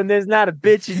great when there's not a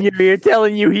bitch in your ear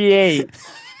telling you he ain't.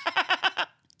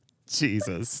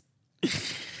 Jesus.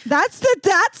 That's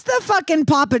the fucking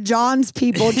Papa John's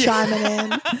people chiming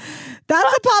in.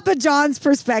 That's a Papa John's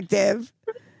perspective.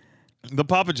 The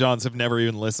Papa Johns have never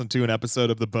even listened to an episode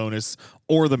of the bonus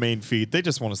or the main feed. They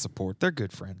just want to support. They're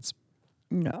good friends.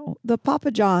 No, the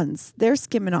Papa Johns, they're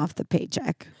skimming off the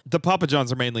paycheck. The Papa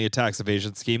Johns are mainly a tax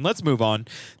evasion scheme. Let's move on.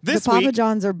 This the Papa week,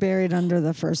 Johns are buried under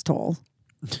the first hole.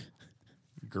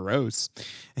 gross.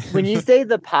 When you say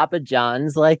the Papa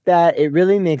Johns like that, it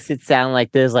really makes it sound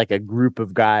like there's like a group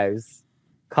of guys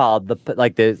called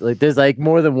there's like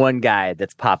more than one guy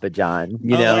that's Papa John.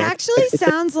 You know, It actually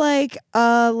sounds like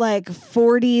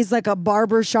 40s, like a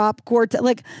barbershop quartet,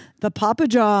 like the Papa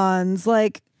Johns,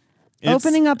 like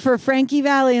opening up for Frankie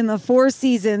Valli in the Four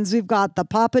Seasons. We've got the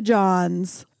Papa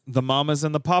Johns, the mamas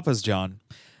and the papas, John.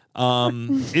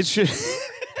 It should.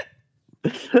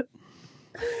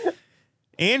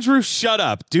 Andrew, shut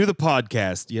up. Do the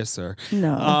podcast. Yes, sir.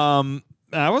 No.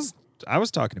 I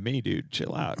was talking to me, dude.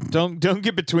 Chill out. Don't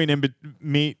get between him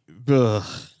me. Ugh.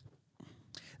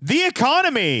 The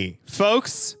economy,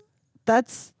 folks.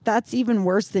 That's even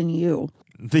worse than you.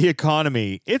 The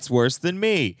economy. It's worse than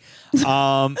me.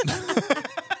 Yeah,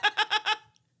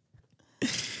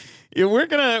 we're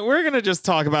gonna just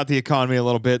talk about the economy a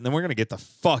little bit, and then we're gonna get the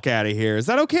fuck out of here. Is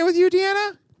that okay with you,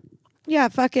 Deanna? Yeah,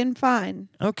 fucking fine.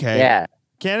 Okay. Yeah.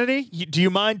 Kennedy, do you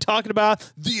mind talking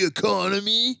about the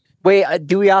economy? Wait,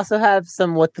 do we also have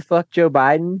some what the fuck Joe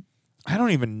Biden? I don't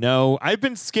even know. I've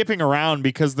been skipping around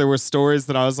because there were stories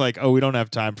that I was like, oh, we don't have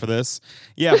time for this.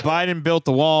 Yeah, Biden built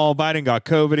the wall. Biden got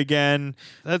COVID again.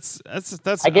 That's.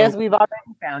 I guess we've already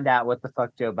found out what the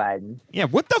fuck Joe Biden. Yeah,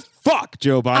 what the fuck,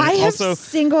 Joe Biden? I have also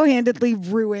single-handedly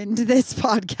ruined this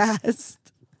podcast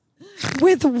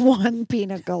with one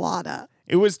pina colada.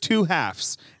 It was 2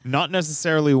 halves, not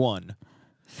necessarily one.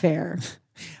 Fair.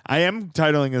 I am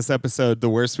titling this episode "The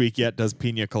Worst Week Yet Does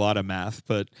Piña Colada Math,"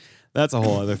 but that's a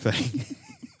whole other thing.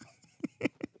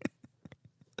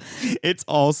 It's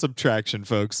all subtraction,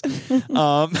 folks.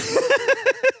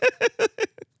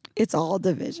 It's all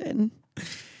division.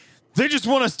 They just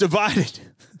want us divided.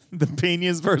 The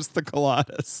Piñas versus the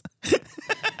Coladas.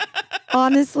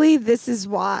 Honestly, this is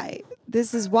why.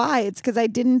 This is why. It's because I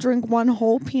didn't drink one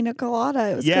whole pina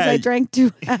colada. It was because I drank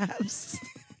 2 halves.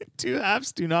 2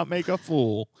 halves do not make a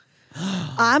fool.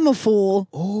 I'm a fool.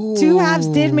 Ooh. 2 halves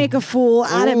did make a fool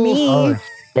out of me. Oh,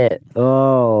 shit.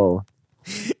 Oh.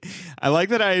 I like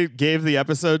that I gave the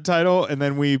episode title and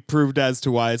then we proved as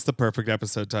to why it's the perfect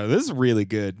episode title. This is really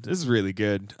good.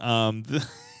 The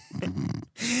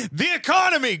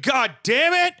economy, god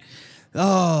damn it.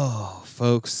 Oh,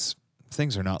 folks,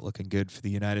 things are not looking good for the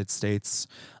United States.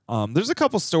 There's a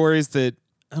couple stories that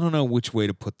I don't know which way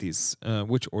to put these,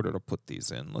 which order to put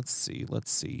these in. Let's see.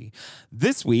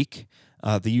 This week,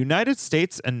 the United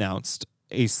States announced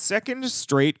a second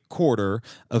straight quarter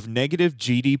of negative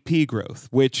GDP growth,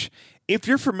 which, if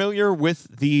you're familiar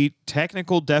with the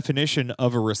technical definition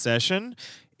of a recession,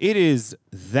 it is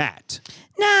that.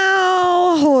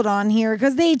 Now, hold on here,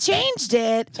 because they changed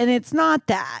it, and it's not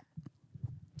that.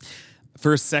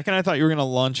 For a second, I thought you were going to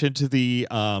launch into the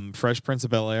Fresh Prince of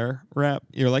Bel-Air rap.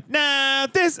 You're like, nah,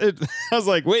 this... I was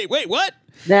like, wait, what?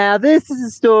 Now, this is a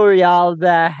story all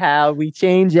about how we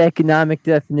change economic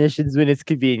definitions when it's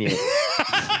convenient.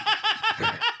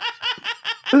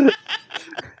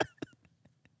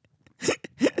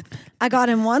 I got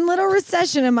in one little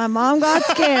recession and my mom got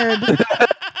scared.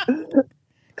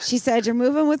 She said, "You're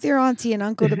moving with your auntie and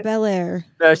uncle to Bel Air."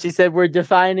 No, she said we're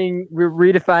redefining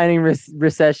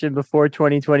recession before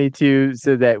 2022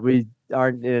 so that we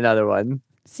aren't in another one.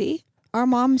 See, our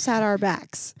moms had our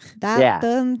backs.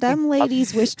 Them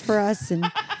ladies wished for us,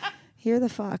 and here the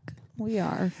fuck we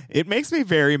are. It makes me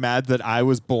very mad that I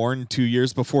was born 2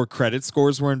 years before credit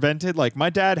scores were invented. Like, my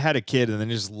dad had a kid and then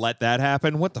just let that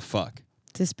happen. What the fuck?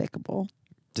 Despicable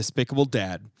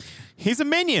dad. He's a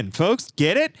minion, folks.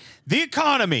 Get it? The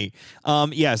economy.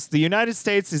 Yes, the United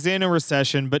States is in a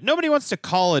recession, but nobody wants to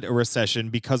call it a recession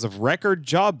because of record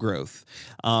job growth.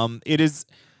 It is...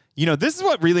 this is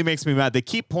what really makes me mad. They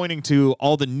keep pointing to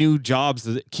all the new jobs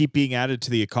that keep being added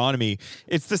to the economy.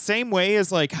 It's the same way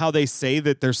as like how they say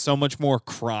that there's so much more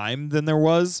crime than there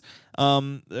was,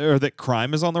 or that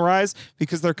crime is on the rise,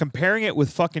 because they're comparing it with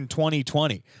fucking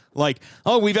 2020. Like,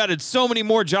 oh, we've added so many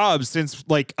more jobs since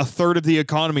like a third of the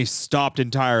economy stopped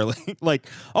entirely. Like,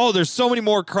 oh, there's so many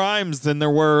more crimes than there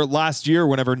were last year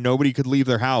whenever nobody could leave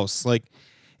their house. Like,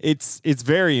 it's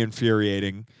very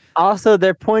infuriating. Also,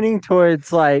 they're pointing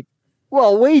towards like,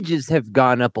 well, wages have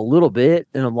gone up a little bit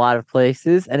in a lot of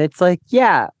places. And it's like,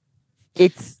 yeah,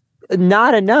 it's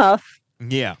not enough.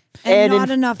 Yeah. And not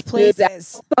enough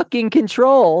places. Fucking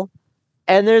control.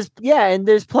 And there's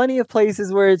plenty of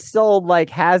places where it's still like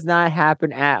has not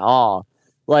happened at all.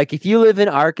 Like if you live in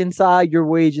Arkansas, your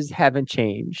wages haven't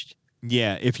changed.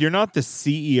 Yeah, if you're not the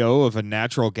CEO of a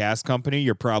natural gas company,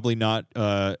 you're probably not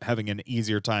having an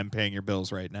easier time paying your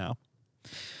bills right now.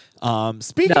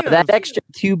 Speaking of that extra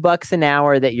 $2 an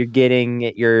hour that you're getting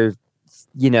at your,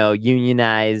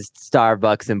 unionized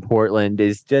Starbucks in Portland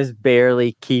is just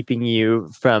barely keeping you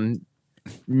from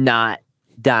not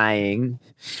dying.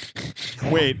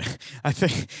 Wait, I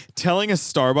think telling a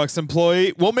Starbucks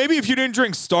employee, well, maybe if you didn't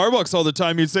drink Starbucks all the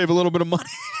time, you'd save a little bit of money.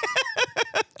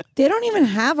 They don't even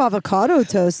have avocado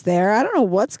toast there. I don't know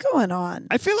what's going on.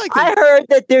 I feel like I heard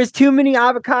that there's too many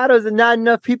avocados and not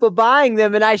enough people buying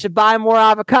them, and I should buy more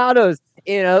avocados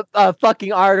in a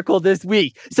fucking article this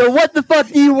week. So what the fuck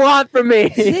do you want from me?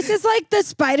 This is like the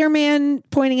Spider-Man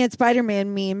pointing at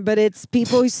Spider-Man meme, but it's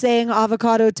people saying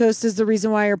avocado toast is the reason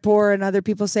why you're poor, and other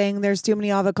people saying there's too many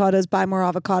avocados, buy more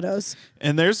avocados.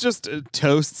 And there's just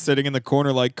toast sitting in the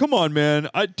corner like, come on, man,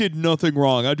 I did nothing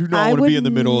wrong. I do not want to be in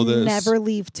the middle of this. I would never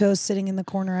leave toast sitting in the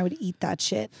corner. I would eat that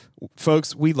shit.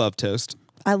 Folks, we love toast.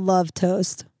 I love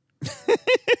toast.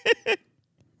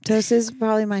 Toast is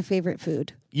probably my favorite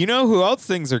food. You know who else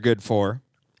things are good for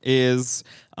is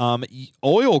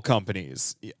oil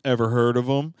companies. Ever heard of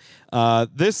them?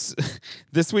 This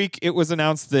week it was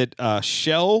announced that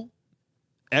Shell,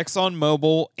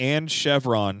 ExxonMobil, and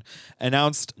Chevron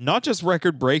announced not just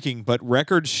record-breaking, but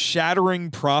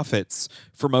record-shattering profits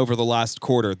from over the last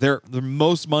quarter. They're the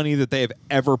most money that they have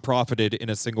ever profited in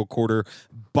a single quarter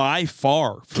by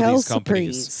far for these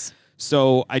companies.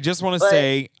 So I just want to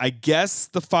say, I guess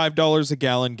the $5 a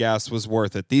gallon gas was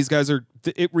worth it. These guys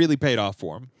it really paid off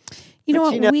for them. You know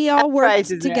what? We all worked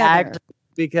together.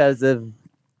 Because of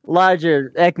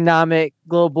larger economic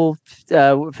global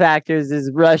factors,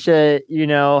 is Russia,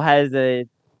 has they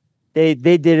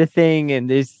did a thing, and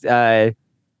this,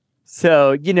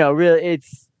 so, really,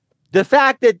 the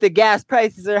fact that the gas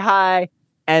prices are high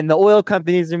and the oil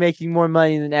companies are making more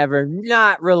money than ever,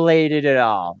 not related at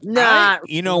all.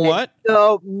 You know what?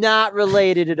 No, not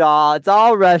related at all. It's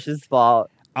all Russia's fault.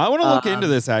 I want to look into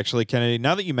this actually, Kennedy.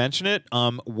 Now that you mention it,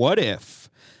 what if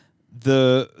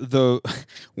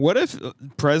what if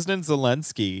President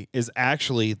Zelensky is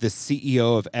actually the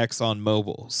CEO of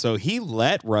ExxonMobil? So he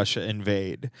let Russia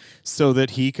invade so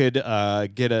that he could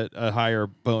get a higher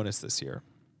bonus this year.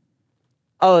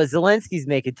 Oh, Zelensky's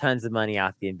making tons of money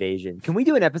off the invasion. Can we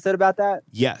do an episode about that?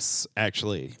 Yes,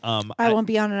 actually. I won't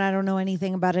be on it. I don't know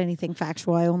anything about anything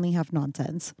factual. I only have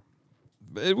nonsense.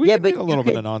 We can do a little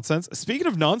bit of nonsense. Speaking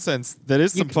of nonsense, that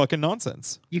is some fucking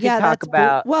nonsense. You can talk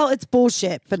about... well, it's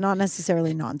bullshit, but not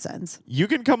necessarily nonsense. You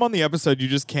can come on the episode. You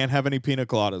just can't have any pina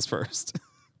coladas first.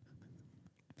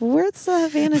 Where's the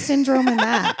Havana syndrome in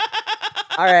that?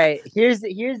 All right. Here's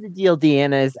the deal,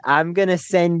 Deanna. Is I'm going to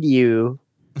send you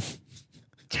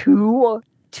two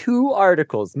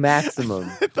articles maximum.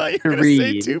 I thought you were going to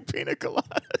say 2 pina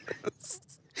coladas.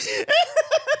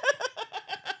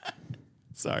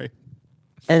 Sorry.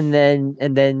 And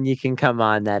then you can come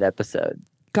on that episode.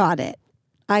 Got it.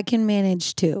 I can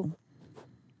manage 2.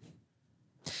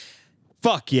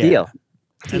 Fuck yeah. Deal.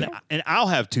 And I'll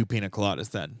have 2 pina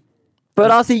coladas then. But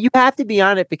also, you have to be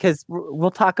on it because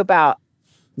we'll talk about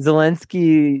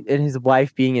Zelensky and his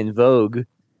wife being in Vogue.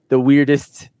 The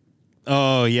weirdest.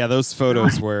 Oh, yeah. Those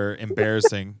photos were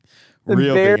embarrassing.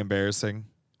 Real big embarrassing.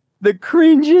 The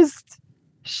cringiest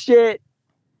shit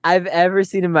I've ever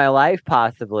seen in my life,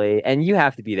 possibly. And you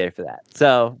have to be there for that.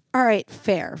 So. All right.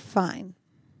 Fair. Fine.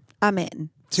 I'm in.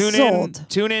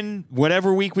 Tune in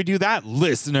whatever week we do that,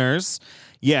 listeners.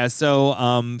 Yeah, so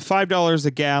 $5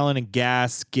 a gallon of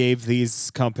gas gave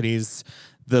these companies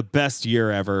the best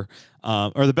year ever,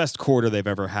 or the best quarter they've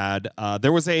ever had.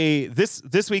 There was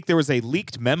this week there was a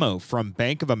leaked memo from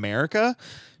Bank of America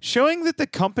showing that the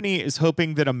company is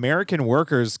hoping that American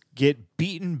workers get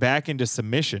beaten back into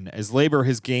submission as labor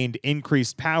has gained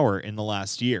increased power in the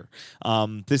last year.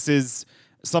 This is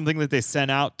something that they sent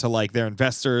out to like their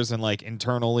investors and like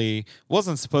internally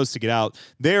wasn't supposed to get out.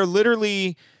 They're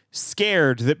literally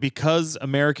scared that because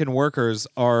American workers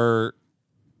are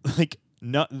like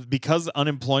because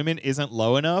unemployment isn't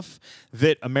low enough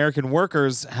that American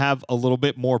workers have a little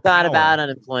bit more power. It's not about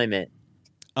unemployment.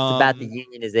 It's about the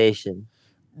unionization.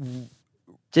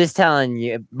 Just telling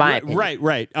you my opinion.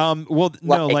 Right. Well,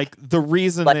 no, like the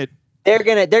reason that they're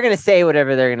gonna say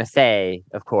whatever they're gonna say,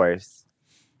 of course,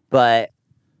 but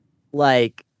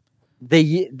like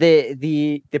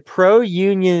the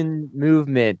pro-union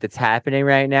movement that's happening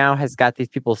right now has got these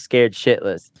people scared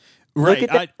shitless. Right.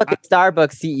 Look at the fucking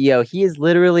Starbucks CEO. He is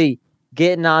literally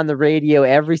getting on the radio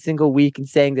every single week and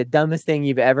saying the dumbest thing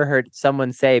you've ever heard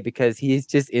someone say because he's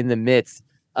just in the midst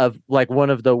of like one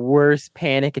of the worst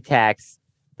panic attacks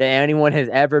that anyone has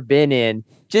ever been in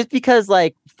just because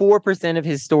like 4% of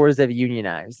his stores have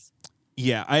unionized.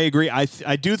 Yeah, I agree. I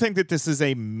do think that this is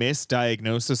a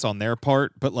misdiagnosis on their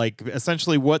part, but like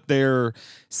essentially what they're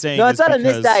saying. No, it's not a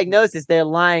misdiagnosis. They're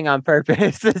lying on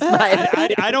purpose.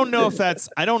 I don't know if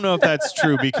that's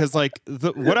true because like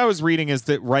what I was reading is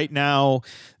that right now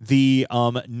the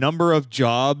number of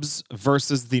jobs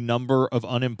versus the number of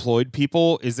unemployed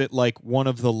people is at like one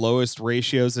of the lowest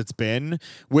ratios it's been,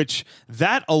 which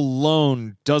that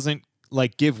alone doesn't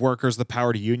like give workers the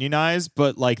power to unionize,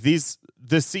 but like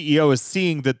the CEO is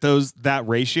seeing that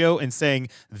ratio and saying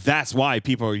that's why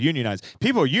people are unionized.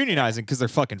 People are unionizing because they're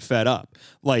fucking fed up.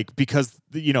 Like because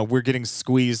we're getting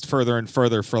squeezed further and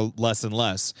further for less and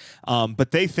less.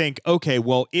 But they think, okay,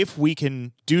 well, if we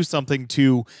can do something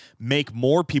to make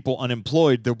more people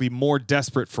unemployed, they'll be more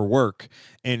desperate for work.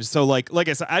 And so like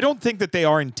I said, I don't think that they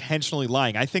are intentionally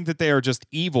lying. I think that they are just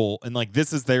evil. And like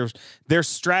this is their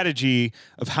strategy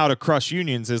of how to crush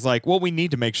unions is like, well, we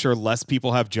need to make sure less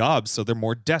people have jobs so they're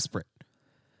more desperate.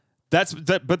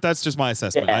 But that's just my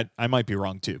assessment. Yeah. I might be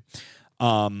wrong too.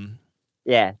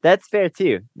 Yeah, that's fair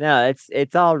too. No,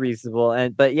 it's all reasonable.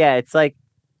 But yeah, it's like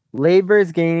labor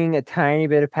is gaining a tiny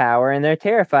bit of power and they're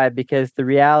terrified because the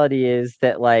reality is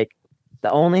that like the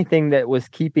only thing that was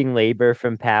keeping labor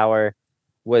from power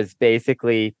was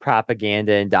basically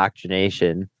propaganda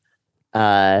indoctrination.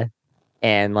 And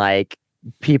like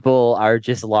people are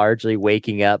just largely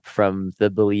waking up from the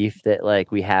belief that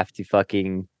like we have to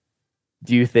fucking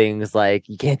do things like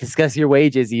you can't discuss your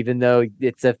wages even though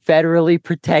it's a federally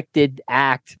protected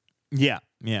act. Yeah.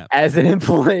 As an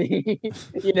employee,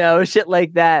 shit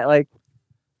like that. Like,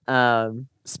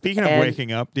 speaking of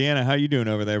waking up, Deanna, how you doing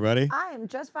over there, buddy? I am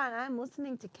just fine. I'm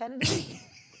listening to Kennedy.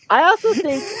 I also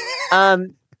think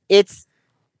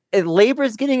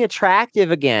labor's getting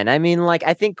attractive again. I mean, like,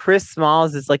 I think Chris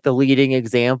Smalls is like the leading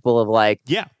example of like,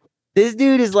 Yeah. this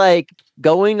dude is like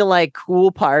going to like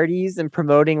cool parties and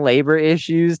promoting labor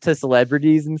issues to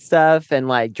celebrities and stuff and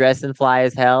like dressing fly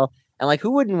as hell. And like,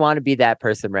 who wouldn't want to be that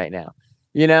person right now?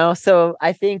 You know? So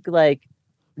I think like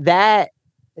that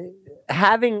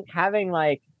having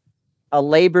like a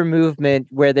labor movement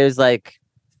where there's like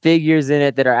figures in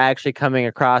it that are actually coming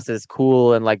across as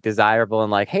cool and like desirable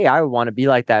and like, hey, I would want to be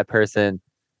like that person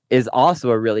is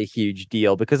also a really huge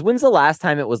deal, because when's the last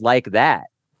time it was like that?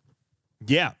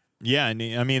 Yeah. Yeah. And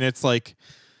I mean, it's like,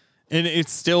 and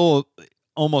it's still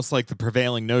almost like the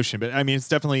prevailing notion, but I mean, it's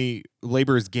definitely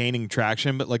labor is gaining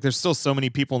traction, but like there's still so many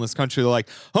people in this country that are like,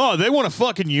 oh, they want to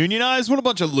fucking unionize? What a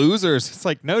bunch of losers. It's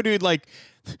like, no, dude, like,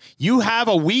 you have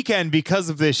a weekend because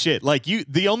of this shit. Like,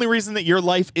 the only reason that your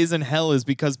life is in hell is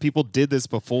because people did this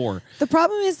before. The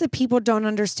problem is that people don't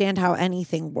understand how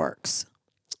anything works.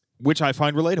 Which I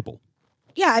find relatable.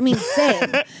 Yeah, I mean,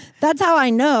 same. That's how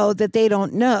I know that they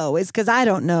don't know, is because I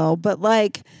don't know. But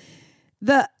like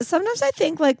sometimes I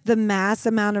think like the mass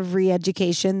amount of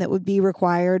re-education that would be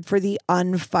required for the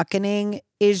unfucking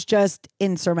is just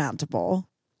insurmountable.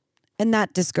 And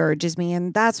that discourages me.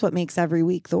 And that's what makes every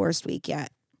week the worst week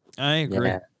yet. I agree.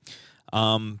 Yeah.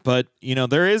 But, you know,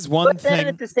 there is one But then thing.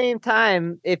 at the same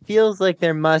time, it feels like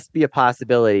there must be a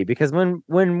possibility, because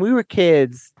when we were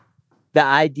kids, the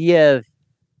idea of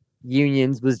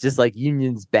unions was just like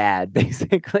unions bad,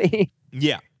 basically.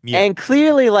 Yeah. Yeah. And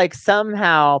clearly, like,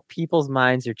 somehow people's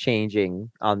minds are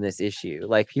changing on this issue.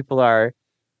 Like, people are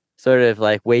sort of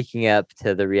like waking up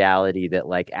to the reality that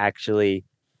like actually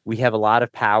we have a lot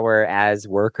of power as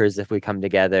workers if we come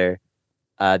together.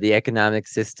 The economic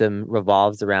system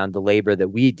revolves around the labor that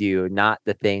we do, not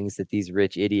the things that these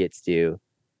rich idiots do.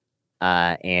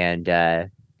 And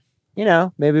you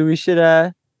know, maybe we should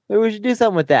do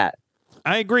something with that.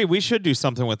 I agree. We should do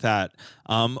something with that.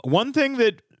 One thing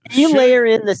that Can you layer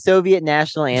in the Soviet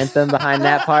national anthem behind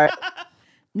that part?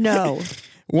 No.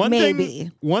 One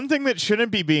Maybe. thing that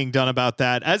shouldn't be being done about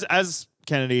that, as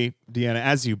Kennedy, Deanna,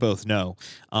 as you both know,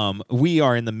 we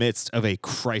are in the midst of a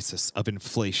crisis of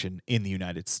inflation in the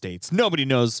United States. Nobody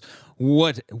knows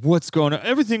what's going on.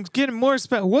 Everything's getting more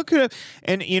expensive. What could have?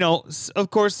 And you know, of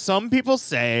course, some people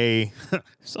say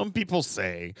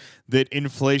that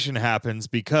inflation happens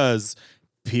because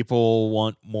people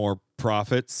want more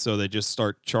profits, so they just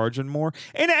start charging more.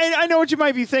 And I know what you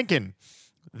might be thinking.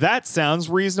 That sounds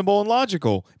reasonable and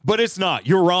logical, but it's not.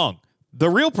 You're wrong. The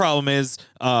real problem is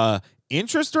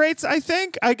interest rates, I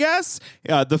guess.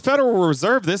 The Federal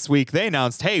Reserve this week, they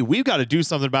announced, hey, we've got to do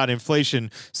something about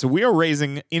inflation. So we are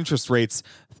raising interest rates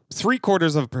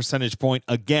 0.75 of a percentage point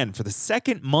again for the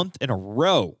second month in a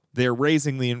row. They're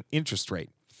raising the interest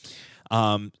rate.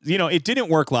 You know, it didn't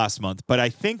work last month, but I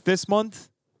think this month,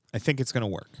 I think it's going to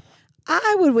work.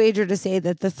 I would wager to say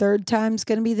that the third time's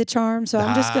going to be the charm. So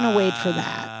I'm just going to wait for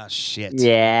that. Ah, shit.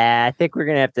 Yeah, I think we're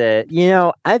gonna have to. You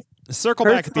know, Circle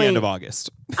back at the end of August.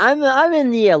 I'm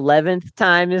in the 11th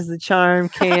time is the charm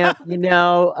camp. You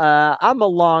know, I'm a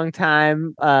long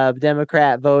time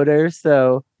Democrat voter,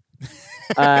 so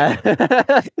you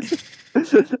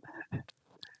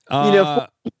know,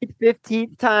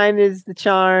 15th time is the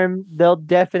charm. They'll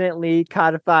definitely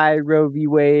codify Roe v.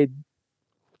 Wade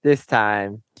this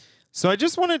time. So I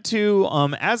just wanted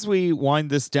to, as we wind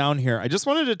this down here, I just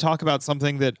wanted to talk about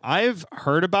something that I've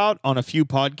heard about on a few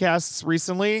podcasts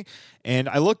recently, and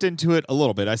I looked into it a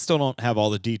little bit. I still don't have all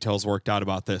the details worked out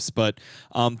about this, but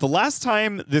the last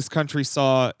time this country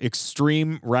saw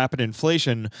extreme rapid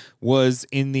inflation was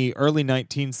in the early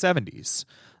 1970s.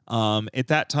 At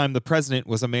that time, the president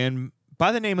was a man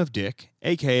by the name of Dick,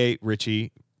 a.k.a.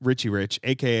 Richie Rich,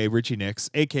 a.k.a. Richie Nix,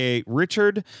 a.k.a.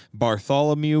 Richard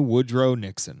Bartholomew Woodrow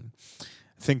Nixon.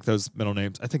 I think those middle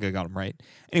names, I think I got them right.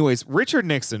 Anyways, Richard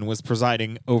Nixon was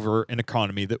presiding over an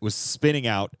economy that was spinning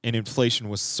out and inflation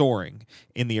was soaring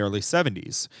in the early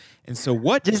 70s. And so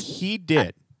what he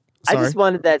did... I just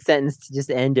wanted that sentence to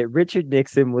just end at Richard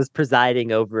Nixon was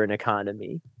presiding over an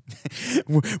economy.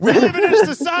 We live in a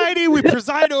society, we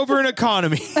preside over an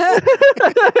economy.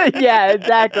 Yeah,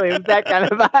 exactly. It was that kind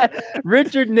of vibe.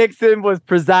 Richard Nixon was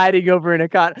presiding over an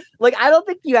economy. Like, I don't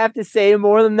think you have to say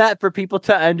more than that for people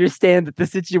to understand that the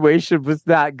situation was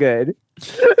not good.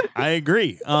 I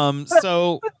agree.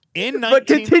 So in But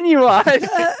continue on.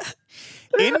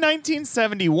 In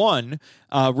 1971,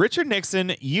 Richard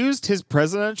Nixon used his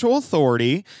presidential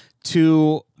authority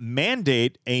to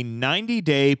mandate a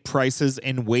 90-day prices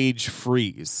and wage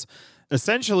freeze.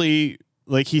 Essentially,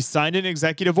 like he signed an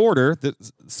executive order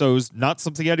so it's not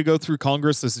something he had to go through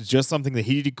Congress. This is just something that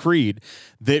he decreed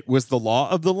that was the law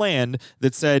of the land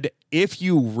that said, if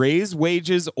you raise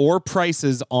wages or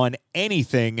prices on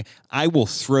anything, I will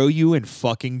throw you in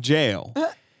fucking jail.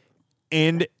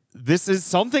 And this is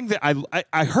something that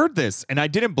I heard this and I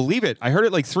didn't believe it. I heard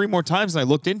it like 3 more times and I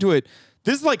looked into it.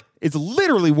 This is like, it's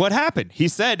literally what happened. He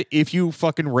said, if you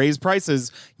fucking raise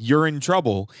prices, you're in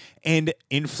trouble. And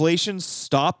inflation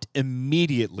stopped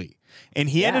immediately. And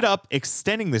he ended up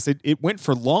extending this. It went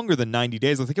for longer than 90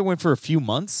 days. I think it went for a few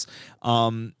months.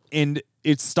 And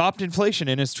it stopped inflation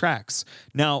in its tracks.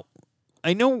 Now,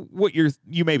 I know what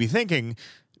you may be thinking.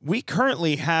 We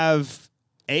currently have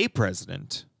a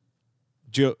president,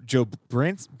 Joe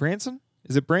Branson?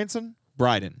 Is it Branson?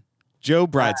 Biden. Joe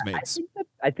Bridesmaids.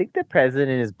 I think the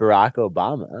president is Barack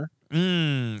Obama.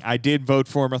 I did vote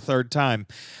for him a third time.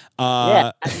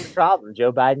 That's the problem.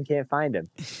 Joe Biden can't find him.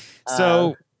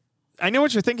 So I know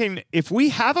what you're thinking. If we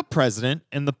have a president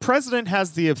and the president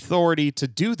has the authority to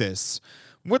do this,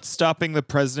 what's stopping the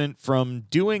president from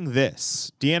doing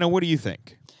this? Deanna, what do you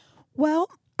think? Well,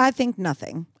 I think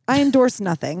nothing. I endorse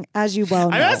nothing, as you well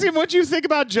know. I'm asking what you think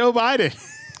about Joe Biden.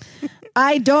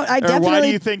 I definitely. Why do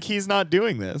you think he's not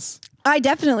doing this? I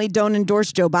definitely don't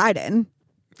endorse Joe Biden.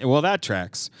 Well, that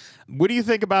tracks. What do you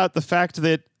think about the fact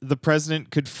that the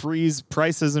president could freeze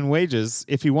prices and wages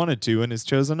if he wanted to and has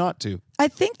chosen not to? I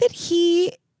think that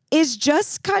he is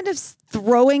just kind of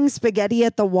throwing spaghetti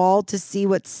at the wall to see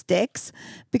what sticks,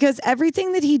 because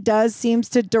everything that he does seems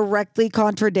to directly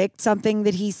contradict something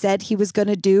that he said he was going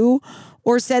to do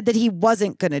or said that he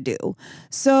wasn't going to do.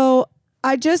 So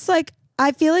I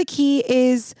feel like he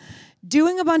is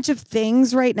doing a bunch of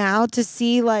things right now to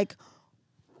see like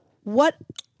what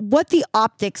the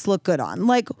optics look good on.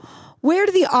 Like, where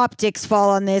do the optics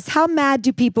fall on this? How mad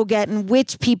do people get and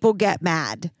which people get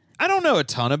mad? I don't know a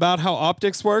ton about how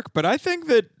optics work, but I think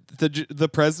that the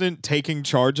president taking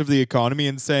charge of the economy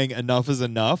and saying enough is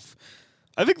enough,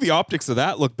 I think the optics of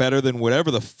that look better than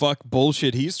whatever the fuck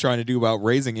bullshit he's trying to do about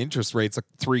raising interest rates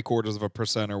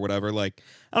 0.75% or whatever. Like,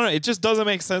 I don't know. It just doesn't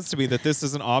make sense to me that this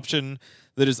is an option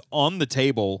that is on the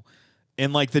table.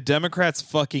 And like the Democrats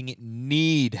fucking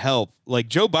need help. Like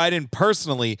Joe Biden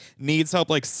personally needs help.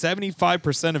 Like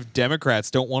 75% of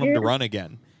Democrats don't want him to run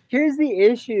again. Here's the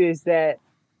issue is that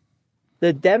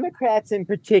the Democrats in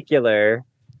particular,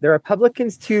 the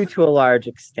Republicans too, to a large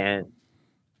extent,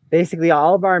 basically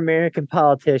all of our American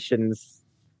politicians,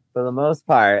 for the most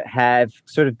part, have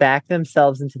sort of backed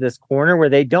themselves into this corner where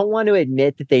they don't want to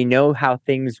admit that they know how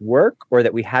things work or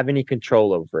that we have any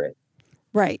control over it.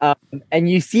 Right. And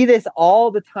you see this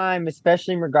all the time,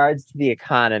 especially in regards to the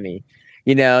economy.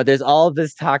 You know, there's all of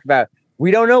this talk about,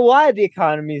 we don't know why the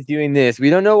economy is doing this. We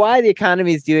don't know why the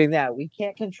economy is doing that. We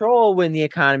can't control when the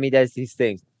economy does these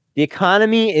things. The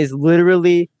economy is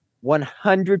literally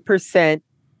 100%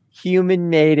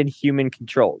 human-made and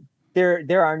human-controlled.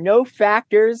 There are no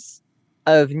factors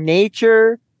of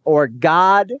nature or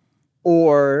God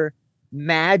or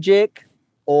magic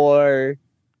or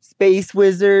space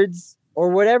wizards or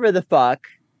whatever the fuck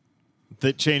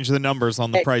that change the numbers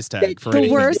on the price tag for the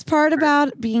anything. worst part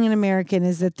about being an American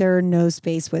is that there are no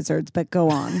space wizards, but go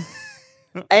on.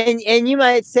 And you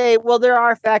might say, well, there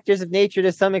are factors of nature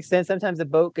to some extent. Sometimes a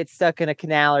boat gets stuck in a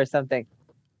canal or something.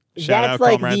 Shout out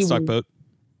Comrade Stuckboat.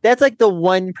 That's like the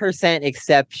 1%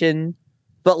 exception.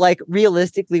 But like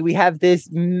realistically, we have this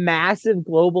massive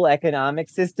global economic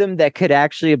system that could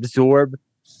actually absorb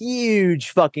huge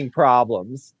fucking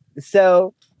problems.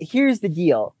 So here's the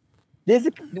deal.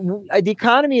 The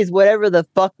economy is whatever the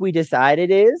fuck we decide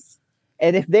it is.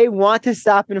 And if they want to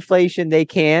stop inflation, they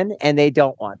can, and they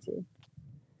don't want to.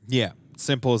 Yeah,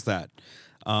 simple as that.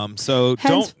 So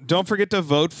don't forget to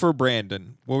vote for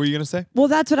Brandon. What were you going to say? Well,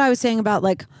 that's what I was saying about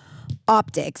like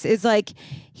optics. Is like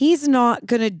he's not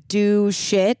going to do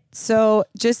shit. So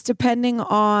just depending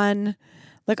on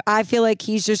like I feel like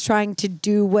he's just trying to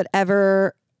do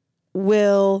whatever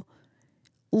will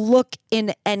look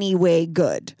in any way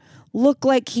good. Look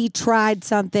like he tried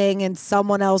something and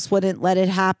someone else wouldn't let it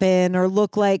happen, or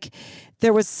look like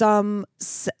there was some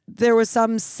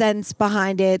sense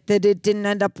behind it that it didn't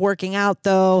end up working out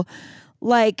though.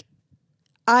 Like,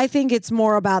 I think it's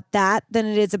more about that than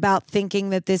it is about thinking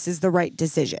that this is the right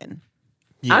decision.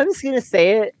 Yeah. I'm just going to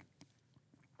say it.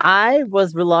 I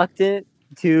was reluctant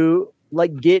to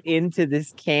like get into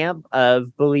this camp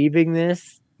of believing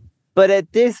this, but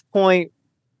at this point,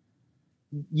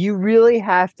 you really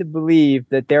have to believe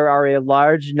that there are a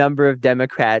large number of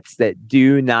Democrats that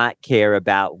do not care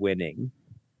about winning.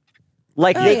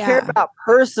 Like they care about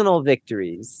personal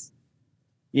victories.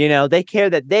 You know, they care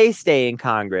that they stay in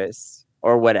Congress.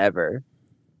 or whatever.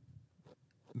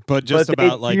 But just But they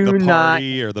about like do the not-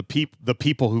 party or the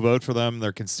people who vote for them,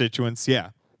 their constituents. Yeah.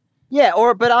 Yeah,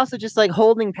 but also just like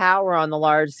holding power on the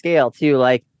large scale too.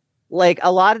 Like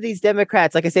a lot of these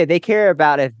Democrats, like I said, they care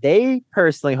about if they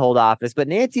personally hold office, but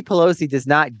Nancy Pelosi does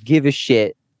not give a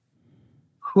shit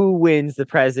who wins the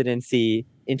presidency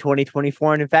in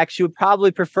 2024. And in fact, she would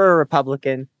probably prefer a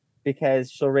Republican because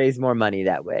she'll raise more money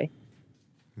that way.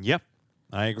 Yep.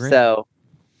 I agree. So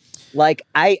like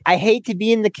I hate to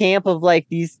be in the camp of like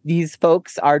these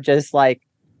folks are just like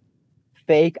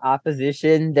fake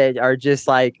opposition that are just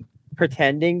like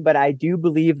pretending, but I do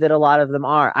believe that a lot of them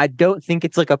are. I don't think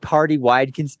it's like a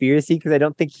party-wide conspiracy because I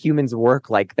don't think humans work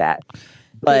like that.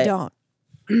 But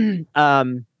They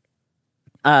don't.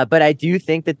 but I do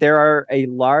think that there are a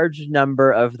large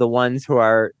number of the ones who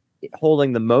are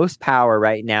holding the most power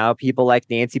right now, people like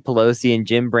Nancy Pelosi and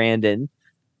Jim Brandon,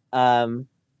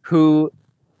 who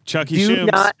Chucky do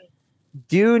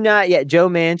Schumes. not yet. Joe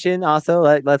Manchin also,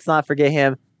 let's not forget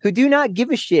him, who do not give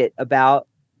a shit about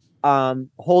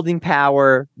holding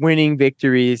power, winning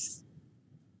victories,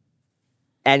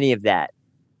 any of that.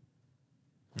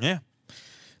 Yeah.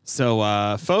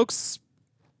 So, folks,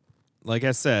 like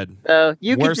I said,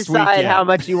 You can worst week decide yet. how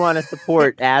much you want to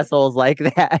support assholes like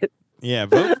that. yeah,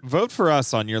 vote for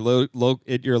us on your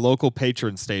at your local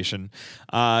patron station.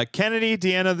 Kennedy,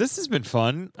 Deanna, this has been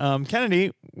fun.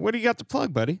 Kennedy, what do you got to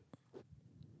plug, buddy?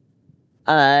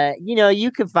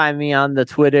 You can find me on the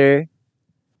Twitter.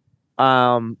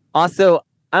 Also,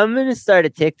 I'm gonna start a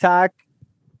TikTok.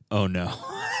 Oh no.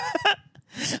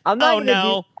 I'm not Oh gonna no.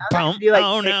 do, I'm not gonna do, like,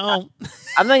 Oh TikTok. no.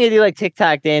 I'm not gonna do like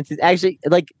TikTok dances. Actually,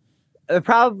 like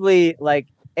probably like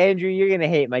Andrew, you're gonna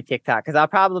hate my TikTok because I'll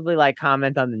probably like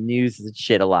comment on the news and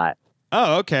shit a lot.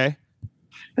 Oh, okay.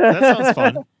 That sounds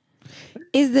fun.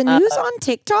 Is the news on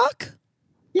TikTok?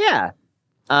 Yeah.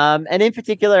 And in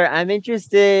particular, I'm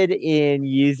interested in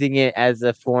using it as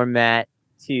a format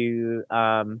to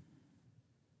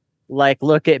like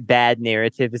look at bad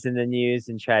narratives in the news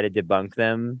and try to debunk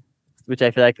them, which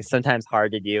I feel like is sometimes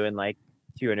hard to do in like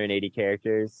 280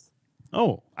 characters.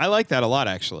 Oh, I like that a lot,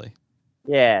 actually.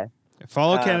 Yeah.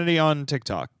 Follow Kennedy on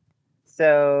TikTok.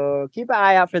 So keep an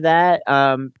eye out for that.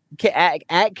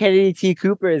 At Kennedy T.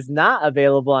 Cooper is not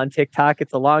available on TikTok.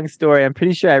 It's a long story. I'm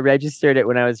pretty sure I registered it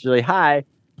when I was really high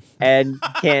and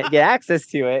can't get access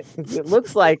to it. It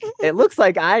looks like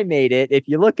I made it if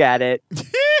you look at it.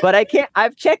 But I can't.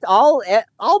 I've checked all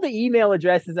the email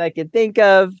addresses I can think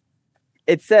of,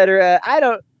 etc.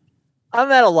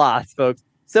 I'm at a loss, folks.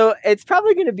 So it's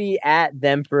probably going to be at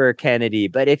Themperor Kennedy.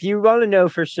 But if you want to know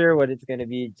for sure what it's going to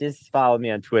be, just follow me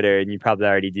on Twitter, and you probably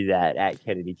already do that at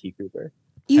Kennedy T. Cooper.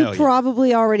 You Hell yeah.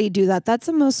 probably already do that. That's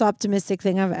the most optimistic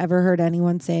thing I've ever heard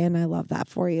anyone say, and I love that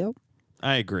for you.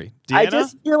 I agree. I Deanna?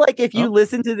 just feel like if you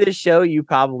listen to this show, you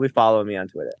probably follow me on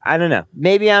Twitter. I don't know.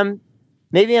 Maybe I'm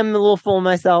a little full of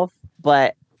myself,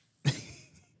 but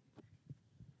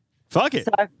Fuck it.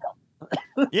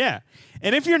 Yeah.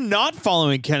 And if you're not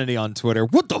following Kennedy on Twitter,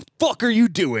 what the fuck are you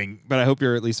doing? But I hope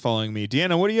you're at least following me.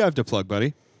 Deanna, what do you have to plug,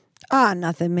 buddy?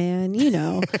 Nothing, man. You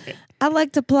know, I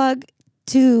like to plug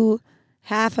 2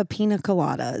 half a pina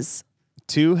coladas.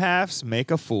 2 halves make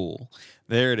a fool.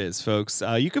 There it is, folks.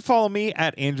 You can follow me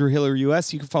at Andrew Hiller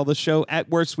US. You can follow the show at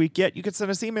Worst Week Yet. You can send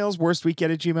us emails,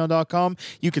 worstweekyet@gmail.com.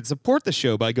 You can support the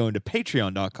show by going to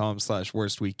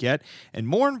patreon.com/worstweekyet. And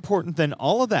more important than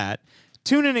all of that,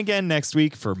 tune in again next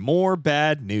week for more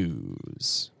bad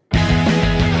news.